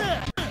real.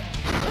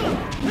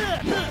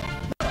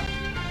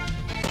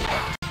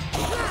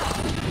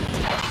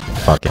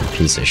 Fucking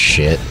piece of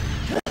shit.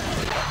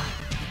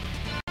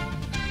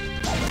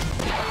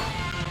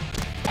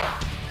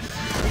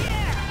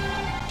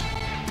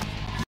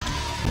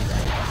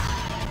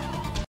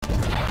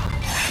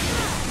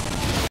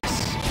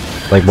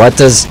 Like, what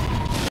does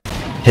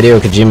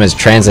Hideo Kojima's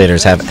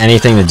translators have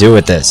anything to do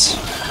with this?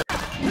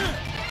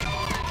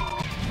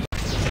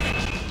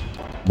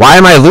 Why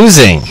am I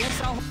losing?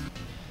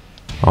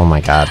 Oh my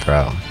god,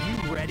 bro.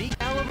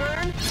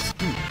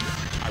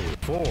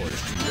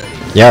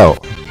 Yo.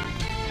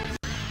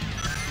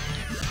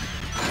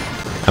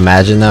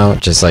 Imagine though,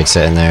 just like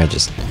sitting there,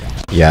 just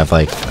you have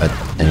like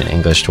an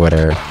English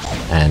Twitter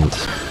and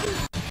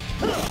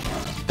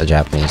a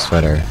Japanese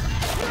Twitter.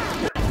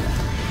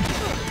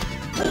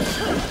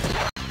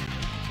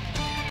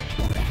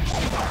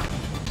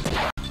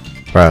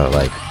 Bro,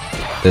 like,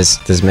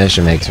 this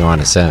mission makes me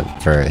want to simp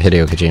for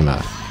Hideo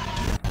Kojima.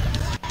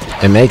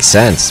 It makes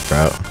sense,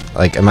 bro.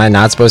 Like, am I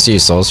not supposed to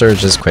use Soul Surge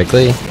just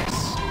quickly?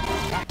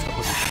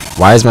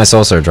 Why is my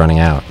Soul Surge running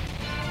out?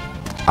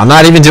 I'm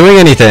not even doing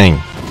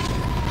anything!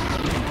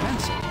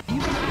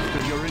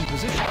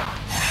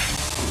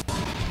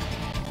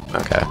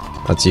 Okay,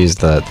 let's use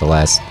the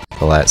last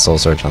Soul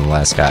Surge on the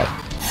last guy.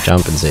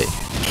 Jump and see.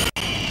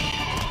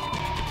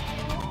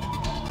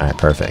 Alright,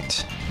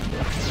 perfect.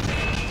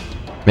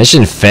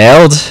 Mission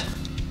failed?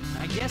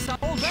 I guess I'll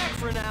hold back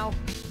for now.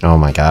 Oh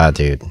my god,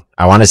 dude.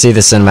 I want to see the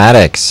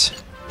cinematics.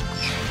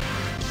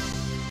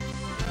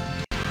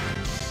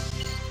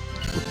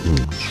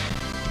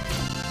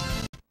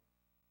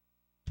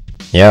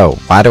 Yo,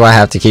 why do I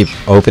have to keep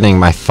opening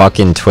my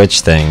fucking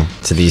Twitch thing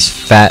to these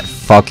fat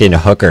fucking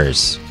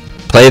hookers?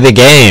 Play the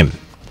game!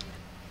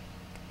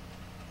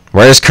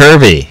 Where's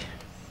Kirby?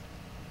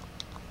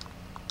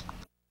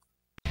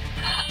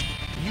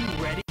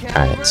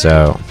 Alright,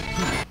 so...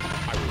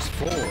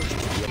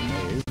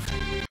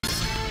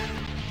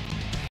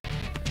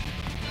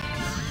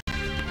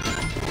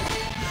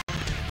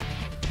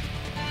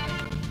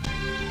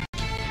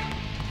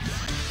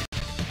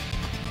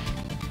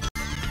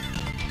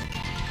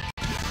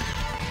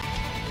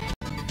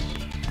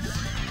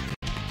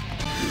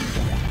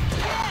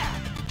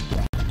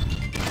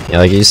 Yeah,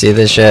 like, you see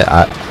this shit?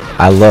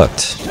 I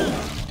looked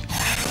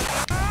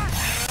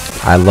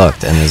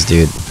and this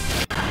dude,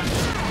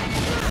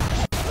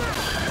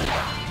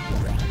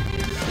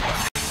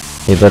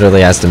 he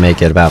literally has to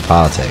make it about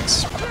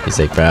politics. He's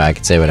like, bro, I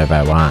can say whatever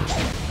I want.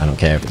 I don't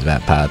care if it's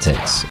about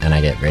politics, and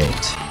I get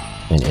raped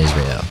in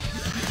Israel.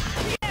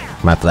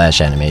 My flash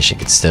animation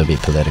could still be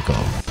political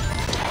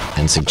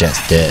and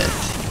suggest death.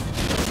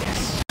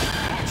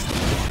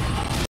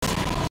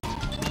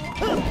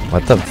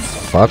 What the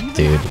fuck,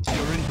 dude?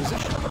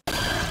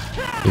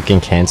 You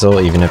can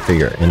cancel even if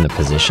you're in the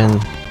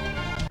position?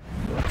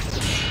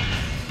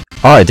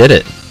 Oh, I did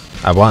it!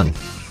 I won.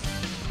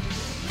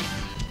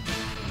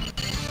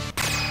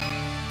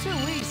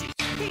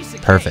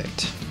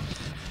 Perfect.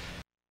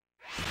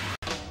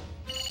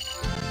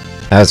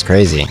 That was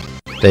crazy.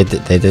 They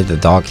did the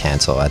dog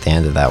cancel at the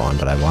end of that one,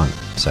 but I won,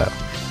 so...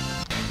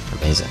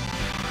 Amazing.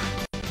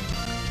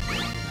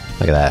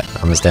 Look at that.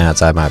 I'm gonna stand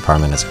outside my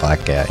apartment as a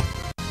black guy.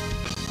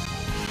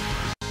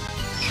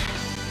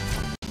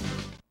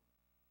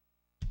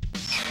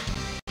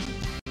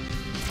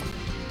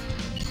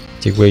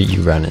 Dude, where are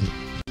you running?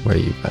 Where are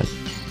you running?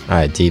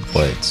 Alright, deep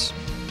woods.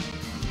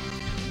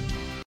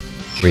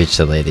 Reach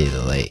the Lady of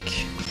the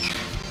Lake.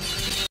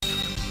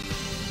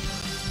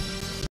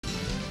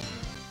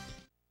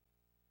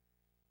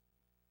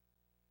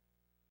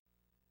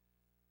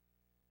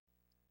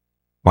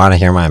 Want to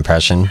hear my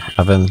impression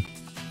of him?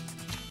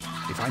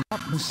 If I'm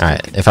not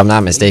Alright, if I'm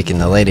not mistaken,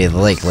 the Lady of the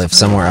Lake lives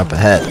somewhere up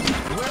ahead.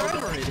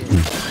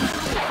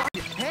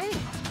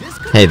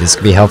 Hey, this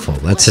could be helpful.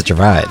 Let's hitch a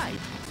ride.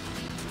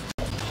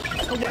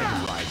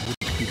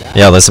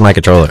 Yo, this is my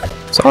controller.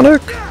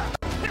 Sonic!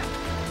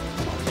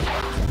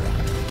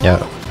 Yo,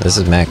 this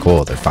is mad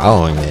cool. They're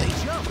following me.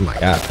 Oh my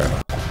god, bro.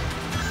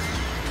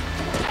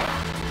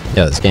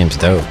 Yo, this game's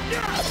dope.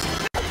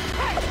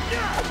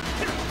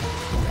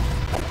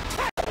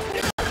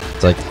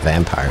 It's like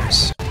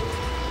vampires.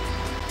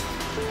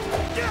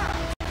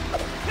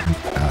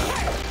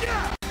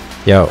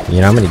 Yo, you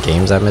know how many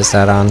games I missed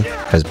out on?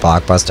 Because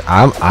Blockbuster.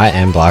 I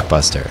am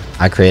Blockbuster.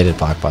 I created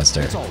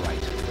Blockbuster.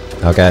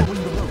 Okay.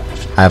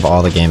 I have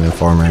all the Game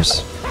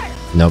Informers.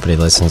 Nobody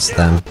listens to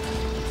them.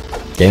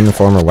 Game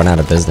Informer went out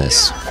of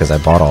business because I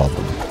bought all of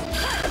them.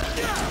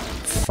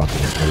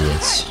 Fucking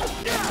idiots.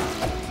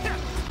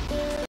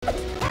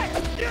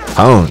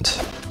 Owned.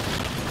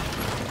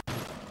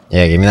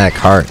 Yeah, give me that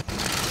cart.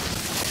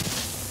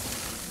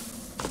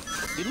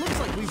 It looks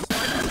like we've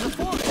arrived at the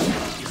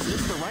forest. Is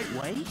this the right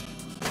way?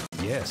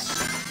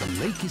 Yes, the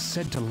lake is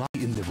said to lie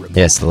in the remote.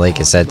 Yes, the lake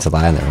is said to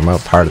lie in the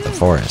remote part of the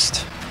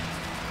forest.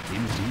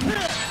 Indeed.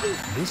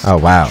 This Oh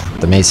wow,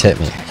 the mace hit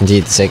me.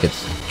 Indeed, the sacred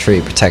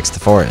tree protects the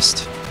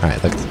forest.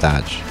 Alright, look at the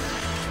dodge.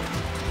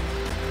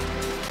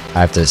 I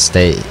have to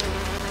stay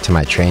to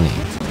my training.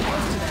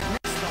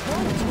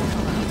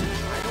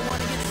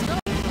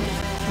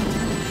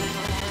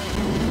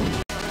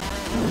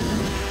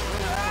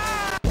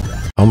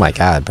 Oh my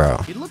god, bro.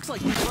 It looks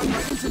like we've run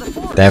right into the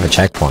forest. They have a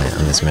checkpoint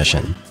on this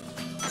mission.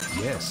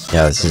 yes.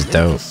 Yeah, this is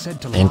dope.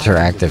 Said to lie in the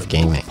Interactive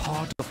gaming.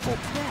 part of the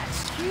forest.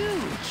 That's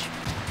huge.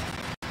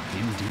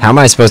 Indeed. How am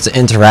I supposed to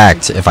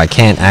interact if I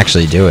can't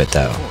actually do it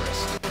though?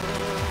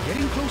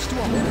 Getting close to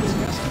a hornet's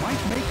nest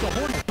might make the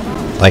hornet come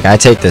out. Like, I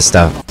take this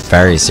stuff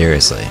very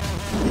seriously.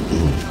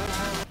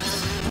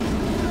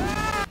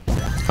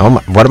 Oh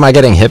my, what am I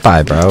getting hit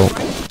by, bro?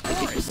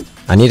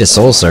 I need a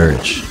soul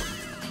surge.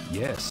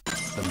 Yes,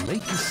 the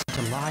lake is said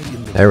to lie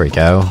in the There we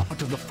go.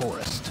 part of the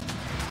forest.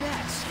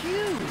 That's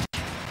huge.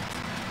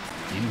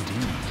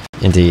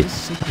 Indeed. Indeed.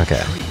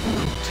 Okay.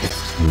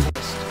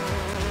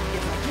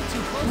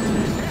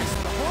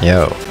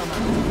 Yo.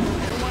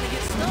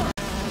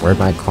 Where'd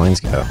my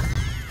coins go?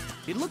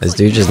 This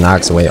dude just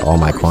knocks away all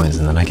my coins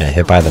and then I get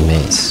hit by the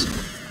mace.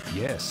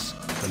 Yes,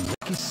 the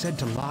lake is said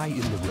to lie in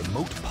the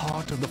remote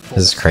part of the forest.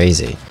 This is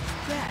crazy.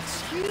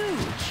 That's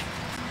huge.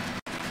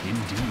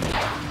 Indeed.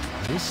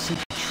 This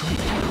sacred tree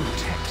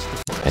protects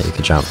the forest. Yeah, you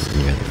could jump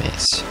near the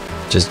mace.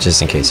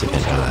 Just in case you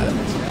didn't know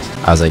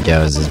that. I was like,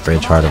 yo, is this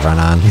bridge hard to run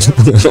on?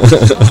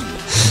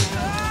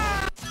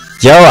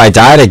 Yo, I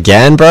died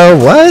again, bro?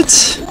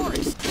 What?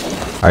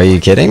 Are you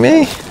kidding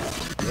me?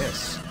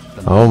 Yes,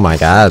 the Oh my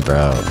god,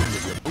 bro.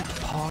 remote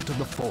part of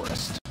the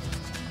forest.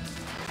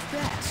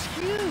 That's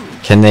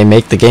huge. Can they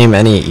make the game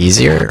any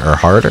easier or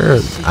harder?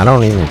 I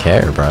don't even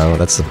care, bro.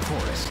 That's the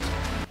Forest.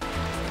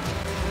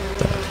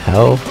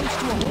 hell? Close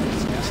to a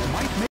hornet's nest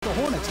might make the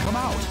hornets come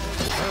out.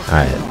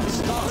 Alright.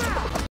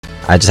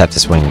 I just have to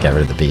swing and get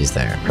rid of the bees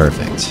there.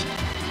 Perfect.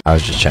 I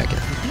was just checking.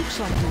 Looks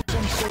like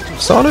there's some sort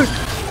of Sonic!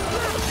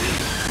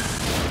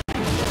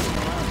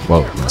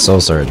 Whoa, my soul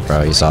surge,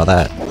 bro. You saw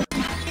that?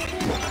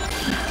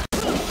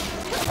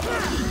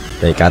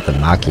 They got the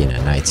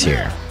Machina Knights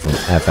here from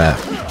FF.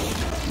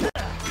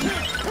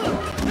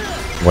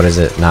 What is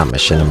it? Not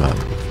Machinima.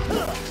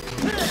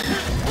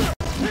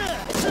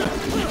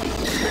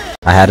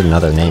 I had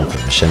another name for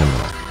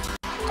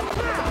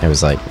Machinima. It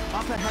was like...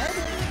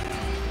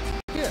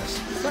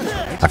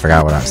 I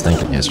forgot what I was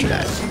thinking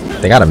yesterday.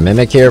 They got a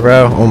Mimic here,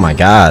 bro? Oh my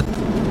god.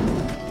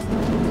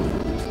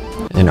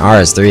 In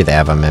RS3 they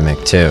have a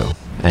Mimic too.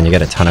 And you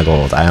get a ton of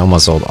gold. I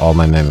almost sold all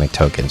my Mimic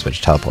tokens,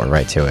 which teleport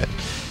right to it.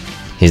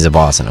 He's a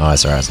boss in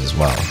OSRS as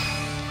well.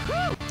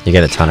 You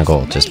get a ton of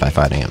gold just by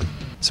fighting him,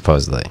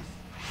 supposedly.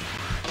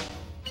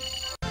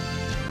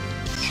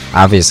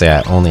 Obviously,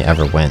 I only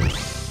ever win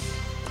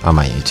on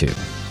my YouTube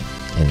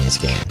in these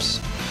games.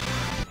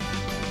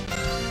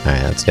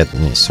 Alright, let's get the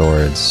new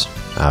swords,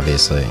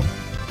 obviously.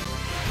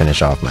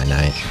 Finish off my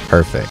knight.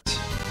 Perfect.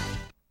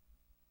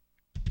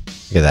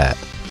 Look at that.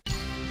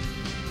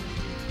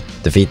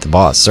 Defeat the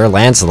boss, Sir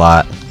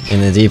Lancelot, in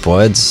the deep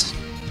woods.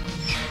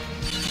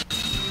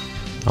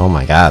 Oh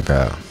my god,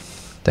 bro.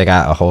 They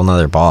got a whole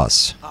nother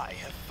boss. I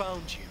have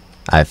found you.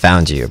 I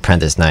found you,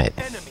 apprentice knight.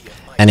 Enemy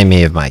of my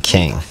Enemy of my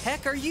king.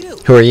 heck are you?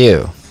 Who are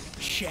you?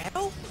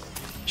 Shadow?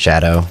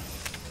 Shadow.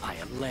 I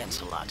am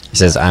Lancelot. He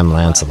says, I'm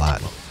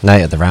Lancelot, knight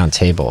of the round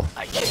table.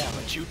 I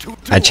challenge you to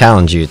I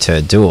challenge you to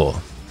a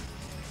duel.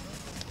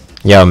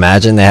 Yo,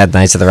 imagine they had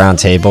Knights of the Round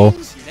Table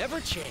never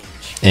change.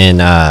 in,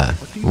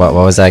 what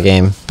was that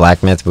game?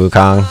 Black Myth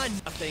Wukong?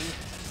 Nothing.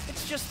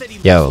 It's just that he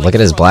Yo, looks look like at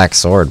his fun. black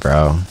sword,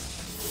 bro.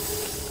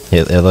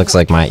 It looks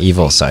like my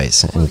evil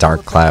sight in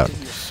Dark Cloud.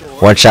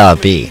 What shall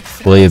it be?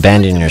 Will you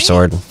abandon your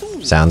sword?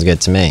 Sounds good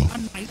to me.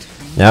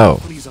 No.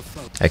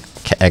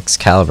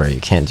 Excalibur, you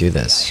can't do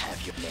this.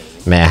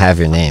 May I have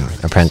your name,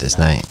 apprentice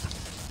knight?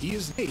 He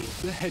is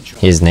Knave the Hedgehog.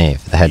 He is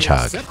Knave, the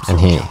Hedgehog, and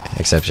he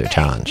accepts your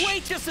challenge.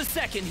 Wait just a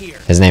second here.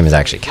 His name is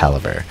actually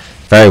Caliber.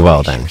 Very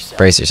well then.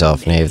 Brace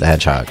yourself, Knave the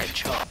Hedgehog.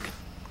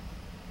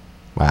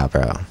 Wow,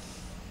 bro.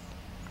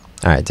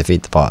 Alright,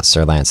 defeat the boss,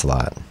 Sir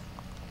Lancelot.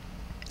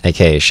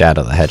 AKA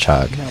Shadow the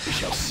Hedgehog.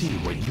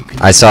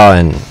 I saw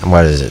in,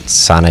 what is it,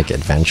 Sonic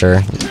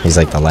Adventure? He's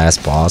like the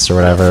last boss or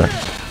whatever.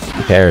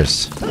 Who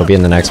cares? He'll be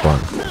in the next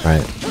one,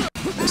 right?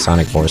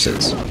 Sonic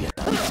Forces.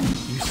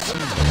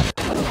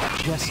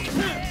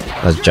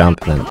 Let's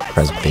jump and then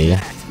press B.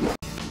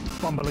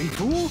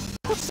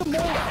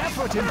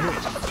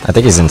 I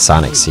think he's in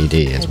Sonic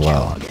CD as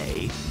well.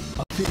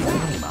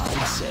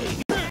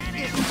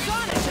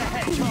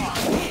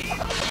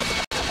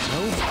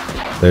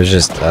 There's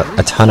just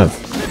a ton of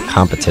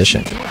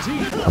competition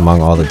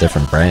among all the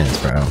different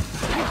brands, bro.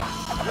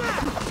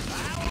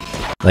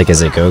 Like,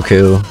 is it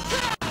Goku?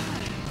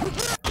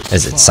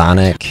 Is it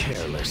Sonic?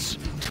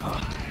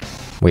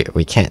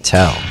 We can't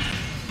tell.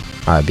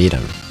 Oh, I beat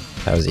him.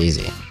 That was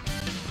easy.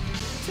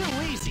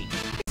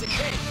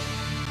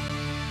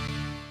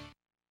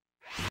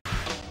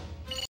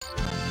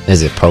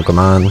 Is it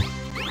Pokemon?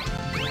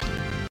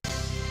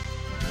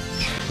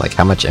 Like,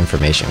 how much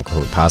information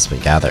could we possibly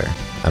gather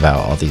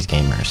about all these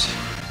gamers?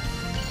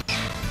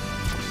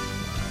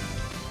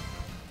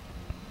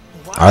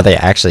 Are they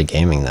actually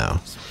gaming though?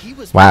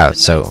 Wow,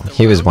 so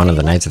he was one of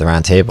the Knights of the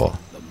Round Table.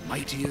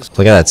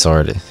 Look at that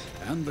sword.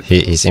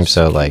 He seems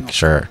so like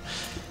sure.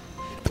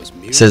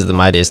 He says the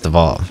mightiest of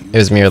all. It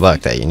was mere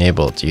luck that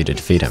enabled you to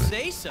defeat him.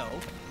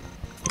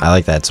 I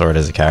like that sword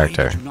as a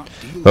character.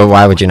 But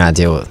why would you not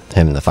deal with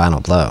him in the final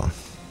blow?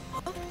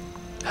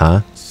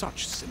 Huh?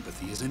 Such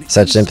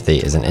sympathy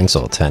is an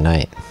insult to a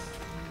knight.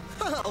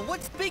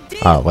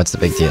 Oh, what's the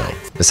big deal?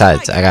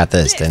 Besides, I got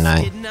this, didn't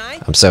I?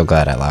 I'm so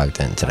glad I logged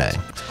in today.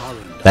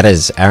 That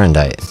is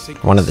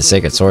Arendite, one of the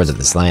sacred swords of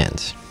this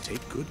land.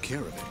 Take good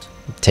care of it.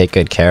 Take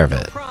good care of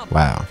it.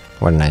 Wow,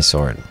 what a nice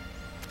sword.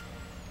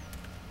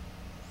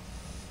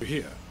 We're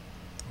here.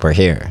 We're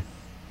here.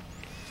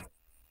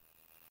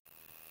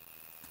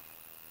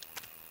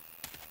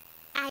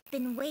 I've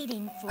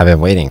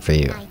been waiting for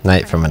you,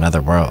 Knight from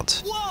another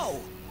world. Whoa!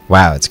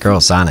 Wow, it's Girl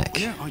Sonic.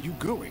 Where are you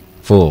going?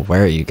 Fool,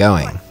 where are you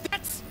going?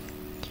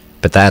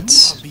 But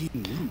that's...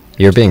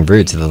 You're being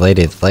rude to the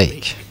Lady of the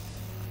Lake.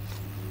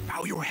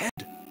 Bow your head.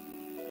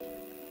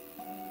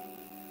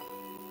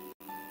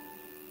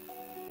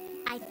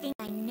 I think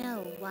I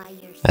know why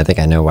you're here. I think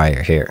I know why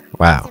you're here.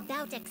 Wow. It's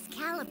about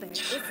Excalibur,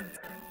 isn't it?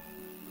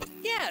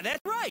 Yeah, that's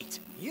right.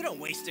 You don't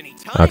waste any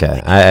time.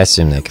 Okay, I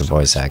assume they could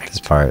voice act this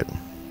part.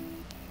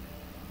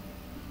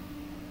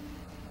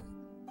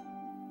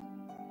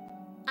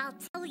 I'll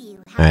tell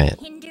you how Alright.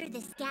 to hinder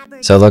the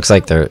scabbard. So it looks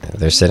like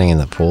they're sitting in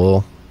the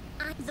pool.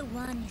 I'm the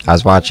one I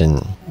was watching...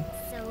 so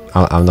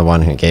I'm the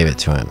one who gave it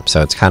to him,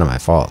 so it's kind of my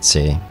fault,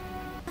 see?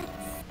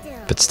 still.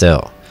 But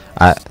still,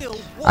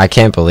 I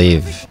can't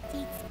believe,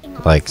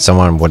 like,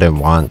 someone wouldn't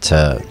want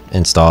to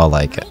install,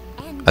 like,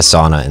 a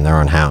sauna in their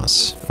own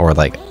house. Or,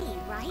 like,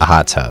 a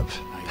hot tub.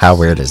 How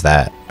weird is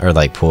that? Or,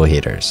 like, pool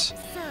heaters.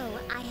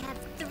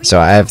 So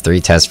I have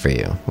 3 tests for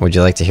you. Would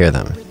you like to hear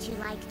them? Would you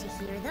like to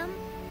hear them?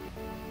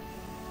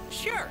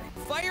 Sure,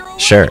 fire away.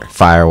 Sure,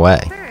 fire away.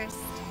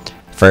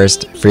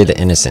 First, First, free the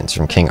innocents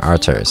from King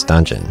Arthur's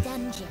dungeon.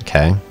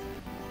 Okay?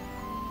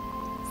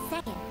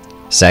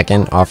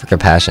 Second, offer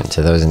compassion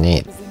to those in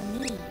need.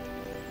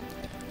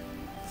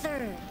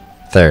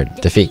 Third,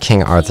 defeat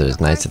King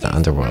Arthur's Knights of the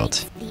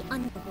Underworld.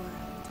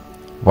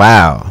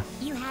 Wow.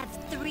 You have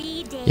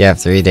 3 days. You have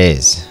 3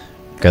 days.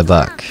 Good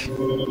luck.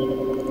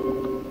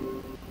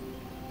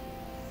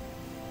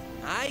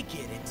 I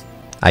get it.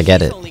 I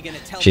get it.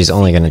 She's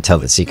only gonna tell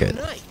the secret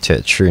to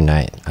a true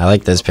knight. I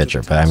like this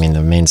picture, but I mean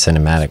the main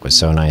cinematic was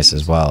so nice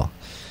as well.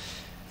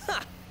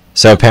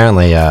 So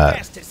apparently,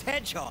 Fastest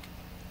hedgehog.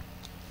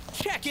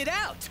 Check it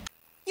out.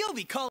 You'll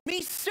be calling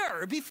me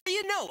sir before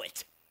you know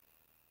it.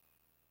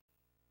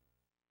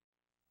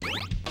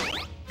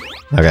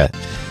 okay.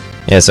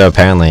 Yeah, so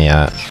apparently,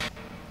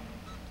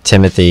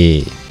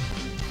 Timothy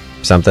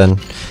something,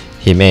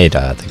 he made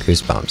the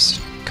Goosebumps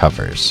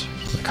covers,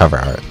 the cover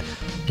art.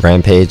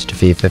 Rampage,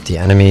 defeat 50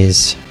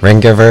 enemies. Ring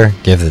Giver,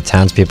 give the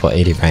townspeople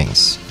 80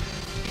 rings.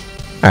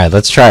 Alright,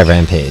 let's try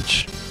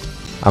Rampage.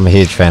 I'm a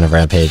huge fan of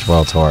Rampage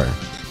World Tour.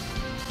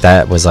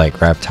 That was like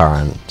Reptar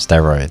on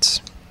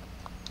steroids.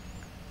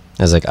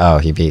 I was like, oh,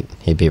 he beat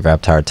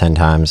Reptar 10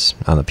 times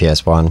on the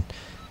PS1.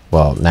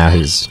 Well, now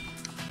he's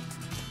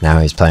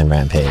playing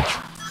Rampage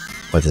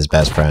with his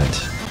best friend.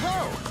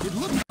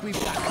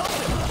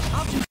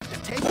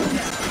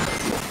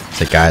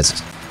 It's like,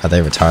 guys, are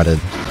they retarded?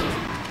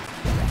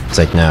 It's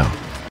like, no.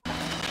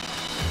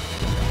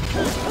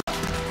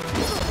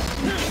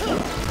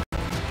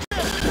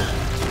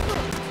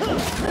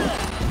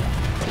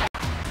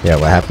 Yeah,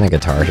 what happened to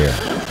Guitar Hero?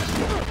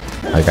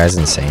 Are you guys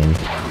insane?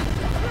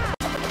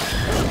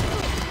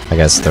 I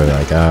guess they're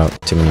like, oh,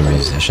 too many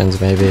musicians,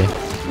 maybe?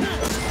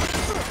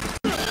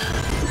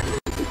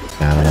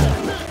 I don't know.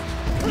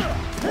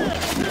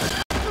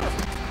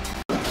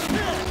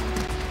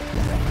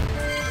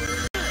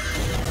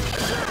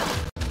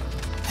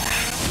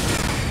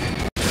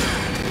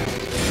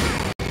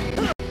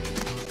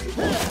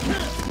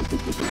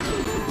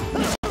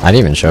 I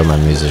didn't even show my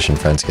musician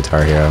friends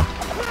Guitar Hero.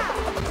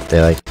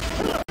 They like...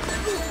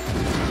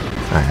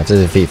 Alright, I have to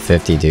defeat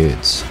 50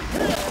 dudes.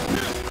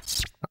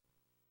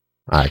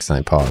 I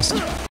accidentally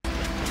paused.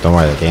 Don't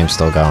worry, the game's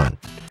still going.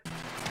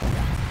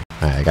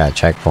 Alright, I got a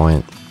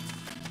checkpoint.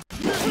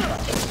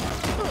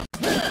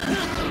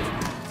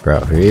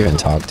 Bro, who you even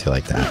talk to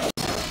like that?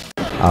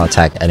 I'll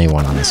attack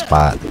anyone on the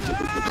spot.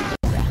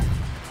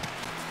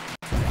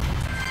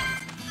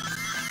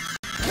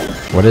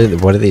 What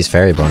do these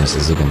fairy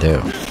bonuses even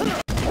do?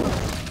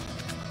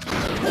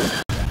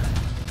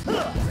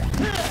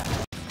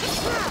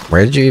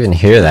 Where did you even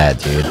hear that,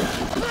 dude?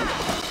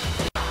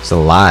 It's a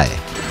lie.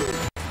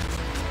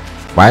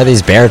 Why are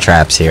these bear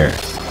traps here?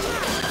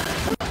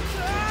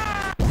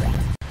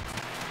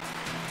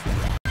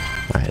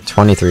 Alright,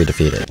 23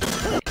 defeated.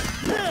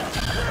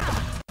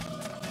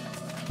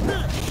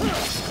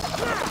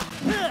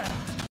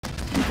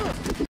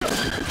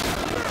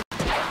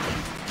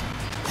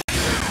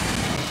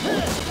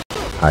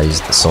 I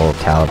used the Soul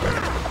Calibur.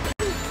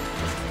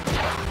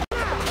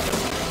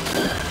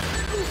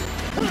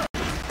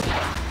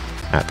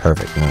 Alright,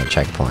 perfect. Another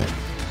checkpoint.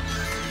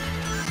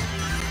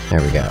 There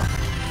we go.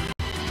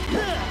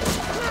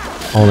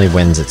 Only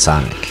wins at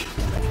Sonic.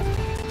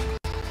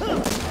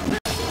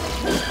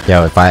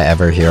 Yo, if I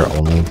ever hear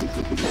only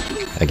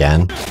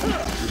again,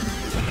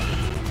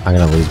 I'm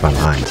gonna lose my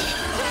mind.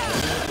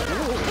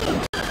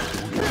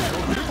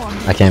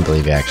 I can't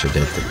believe you actually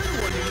did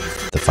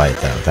the fight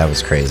though. That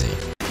was crazy.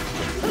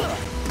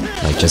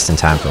 Like just in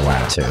time for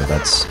WoW too.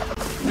 That's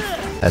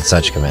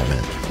such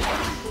commitment.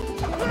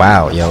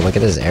 Wow, yo, look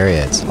at this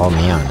area. It's all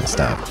neon and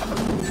stuff.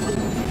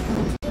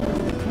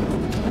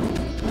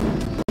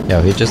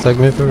 Yo, he just like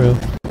me for real.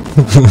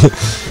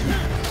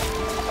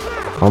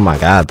 Oh my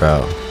god,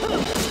 bro.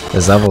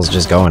 This level's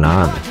just going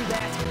on.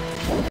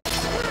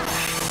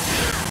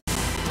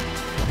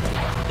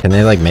 Can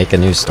they like make a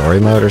new story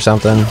mode or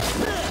something?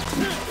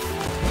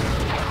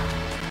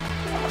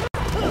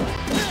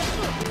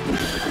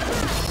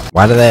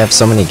 Why do they have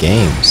so many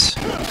games?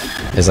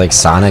 Is like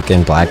Sonic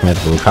and Black Myth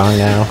Wukong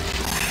now?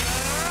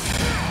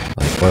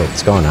 Like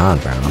what's going on,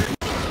 bro?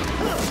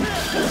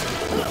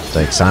 It's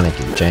like Sonic,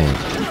 you changed.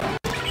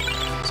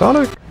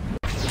 Sonic!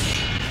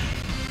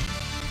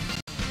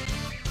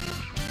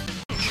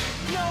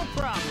 No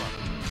problem.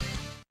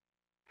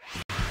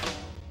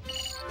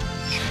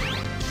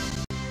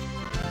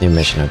 New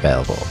mission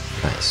available.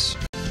 Nice.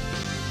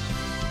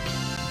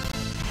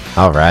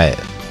 Alright.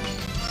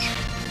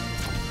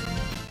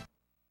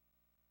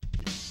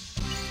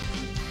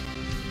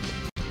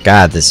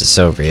 God, this is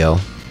so real.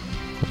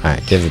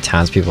 Alright, give the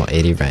townspeople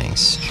 80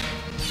 rings.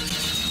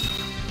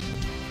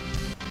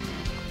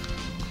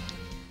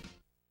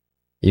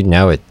 You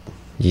know it.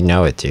 You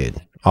know it, dude.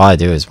 All I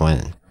do is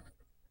win.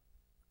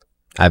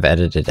 I've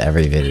edited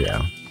every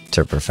video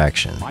to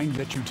perfection. Mind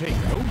that you take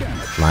no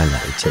damage. Mind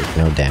that you take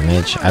no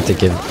damage. I have to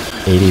give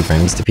 80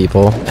 rings to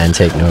people and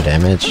take no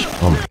damage.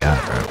 Oh my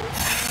god, bro.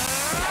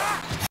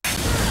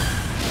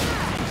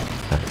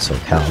 Alright, Soul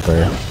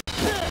Calibur.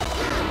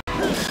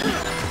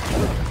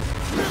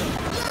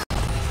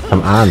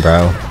 Come on,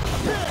 bro.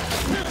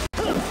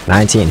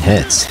 19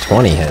 hits.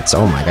 20 hits.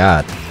 Oh my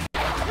god.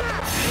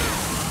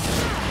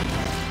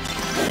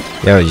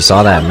 Yo, you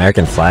saw that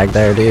American flag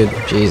there, dude?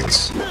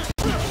 Jesus.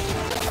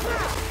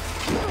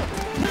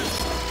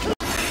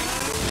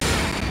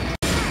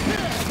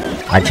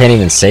 I can't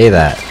even say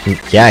that.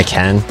 Yeah, I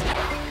can.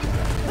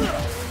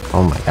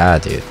 Oh my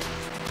god, dude.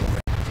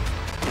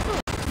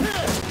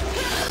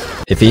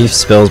 If he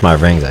spills my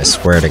rings, I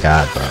swear to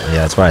god, bro.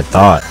 Yeah, that's what I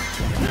thought.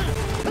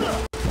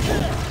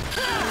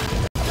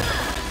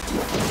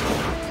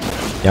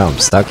 Yo, I'm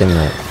stuck in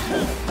the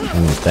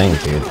thing,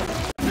 dude.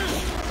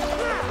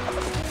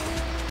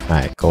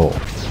 Alright, cool.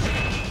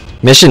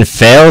 Mission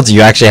failed?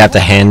 You actually have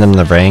to hand them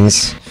the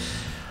rings?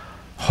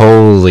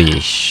 Holy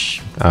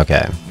sh...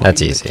 Okay,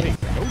 that's easy.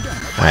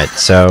 Alright,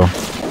 so...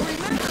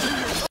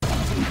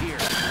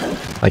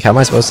 Like, how am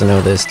I supposed to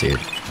know this, dude?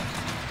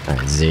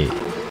 Alright, Z.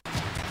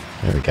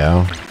 There we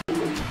go.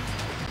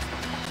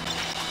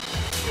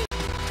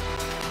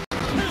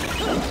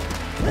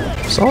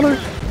 Sonic?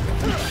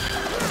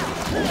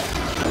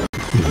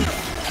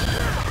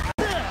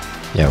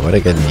 Yeah, what a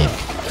good meat.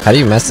 How do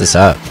you mess this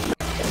up?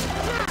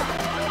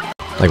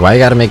 Like, why you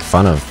gotta make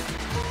fun of...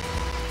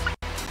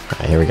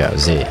 Alright, here we go,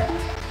 Z.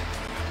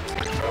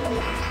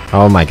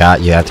 Oh my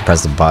god, you have to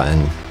press the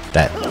button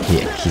that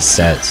he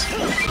sets.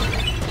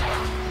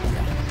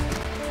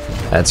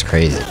 That's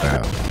crazy,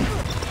 bro.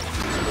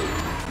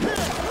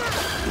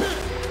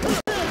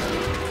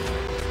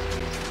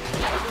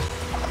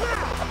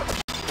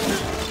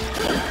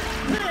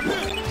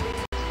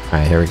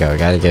 Alright, here we go. We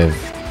gotta give...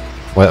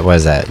 What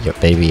was that?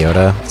 Baby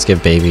Yoda? Let's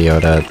give Baby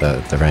Yoda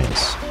the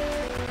rings.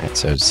 Alright,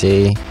 so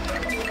Z...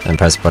 And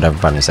press whatever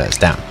button it says.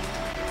 Down.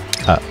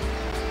 Up.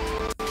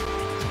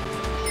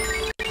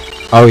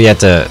 Oh, you have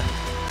to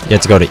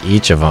go to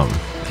each of them.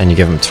 And you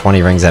give them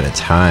 20 rings at a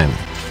time.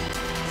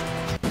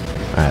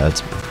 Alright,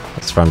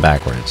 let's run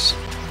backwards.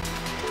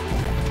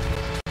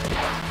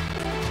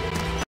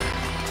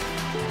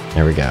 There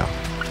Here we go.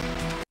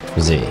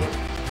 Z.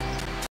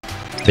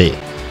 B.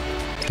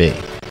 B.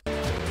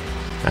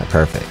 Alright,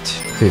 perfect.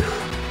 Whew.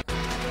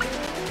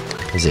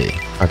 Z.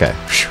 Okay.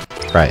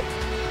 Right.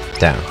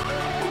 Down.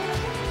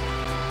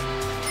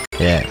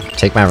 Yeah.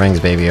 Take my rings,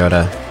 Baby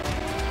Yoda.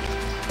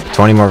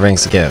 20 more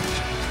rings to give.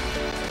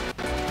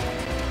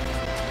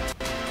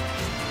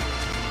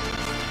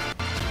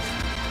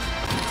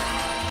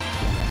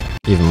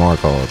 Even more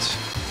golds.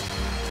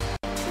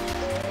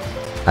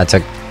 I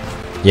took...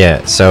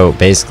 Yeah, so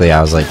basically I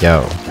was like,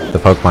 yo, the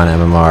Pokemon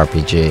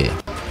MMORPG,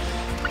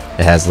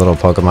 it has little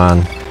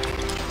Pokemon,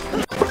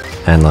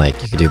 and like,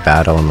 you could do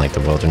battle in like the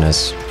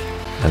wilderness,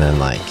 and then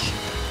like,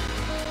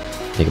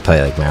 you could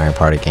play like Mario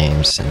Party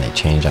games, and they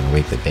change on a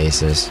weekly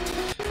basis.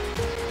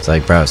 It's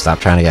like, bro, stop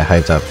trying to get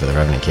hyped up for the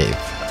Revenant Cave.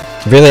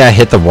 Really, I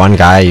hit the one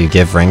guy you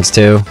give rings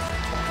to?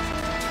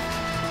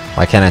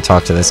 Why can't I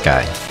talk to this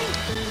guy?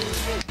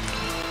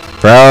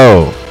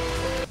 Bro!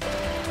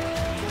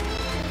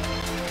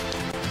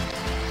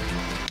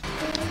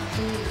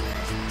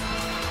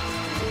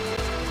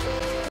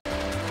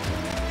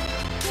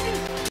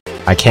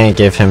 I can't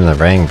give him the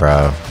ring,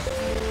 bro.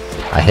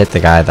 I hit the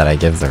guy that I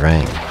give the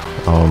ring.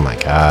 Oh my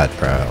god,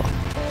 bro.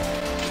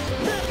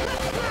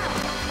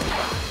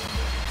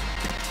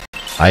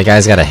 Why you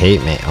guys gotta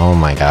hate me? Oh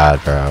my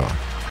god, bro.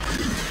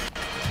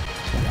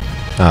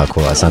 Oh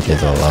cool, that's not the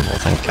end of the level,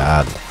 thank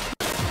god.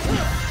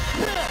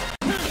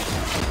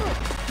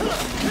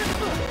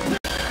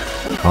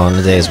 All in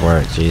a day's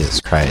work, Jesus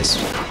Christ.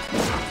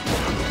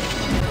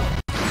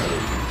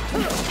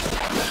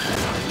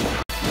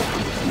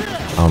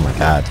 Oh my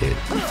god, dude.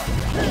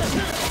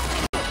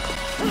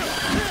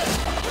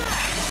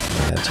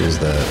 Let's use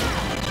the...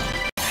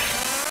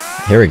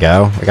 Here we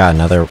go. We got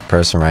another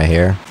person right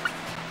here.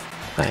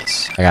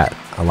 Nice. I got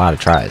a lot of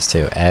tries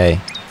too.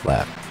 A,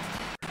 left.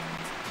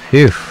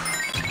 Phew.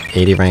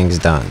 80 rings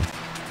done.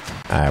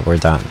 Alright, we're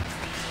done.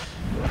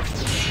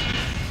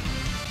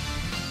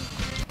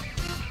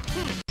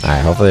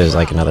 Alright, hopefully there's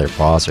like another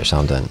boss or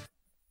something.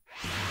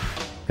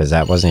 Because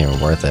that wasn't even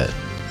worth it.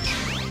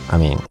 I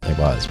mean, it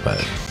was,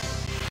 but...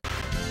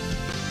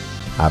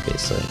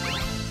 Obviously.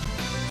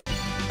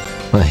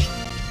 Like...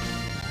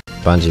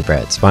 Spongy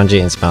bread. Spongy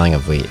and smelling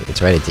of wheat.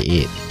 It's ready to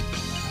eat.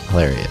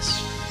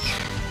 Hilarious.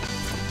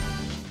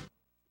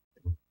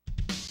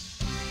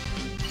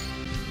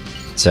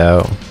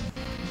 So...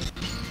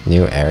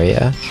 New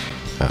area?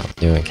 Oh,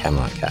 new in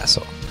Camelot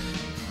Castle.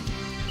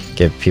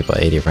 Give people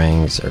 80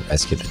 rings or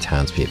rescue the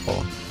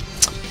townspeople.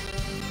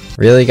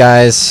 Really,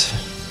 guys?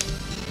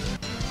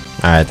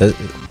 Alright,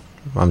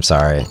 I'm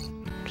sorry.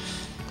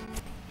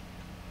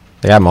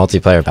 They got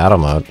multiplayer battle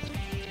mode.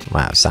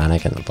 Wow,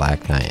 Sonic and the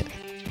Black Knight.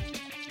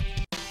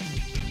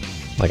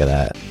 Look at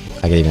that.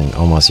 I could even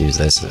almost use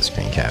this as a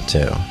screen cap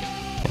too.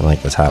 In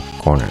like the top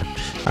corner.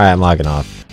 Alright, I'm logging off.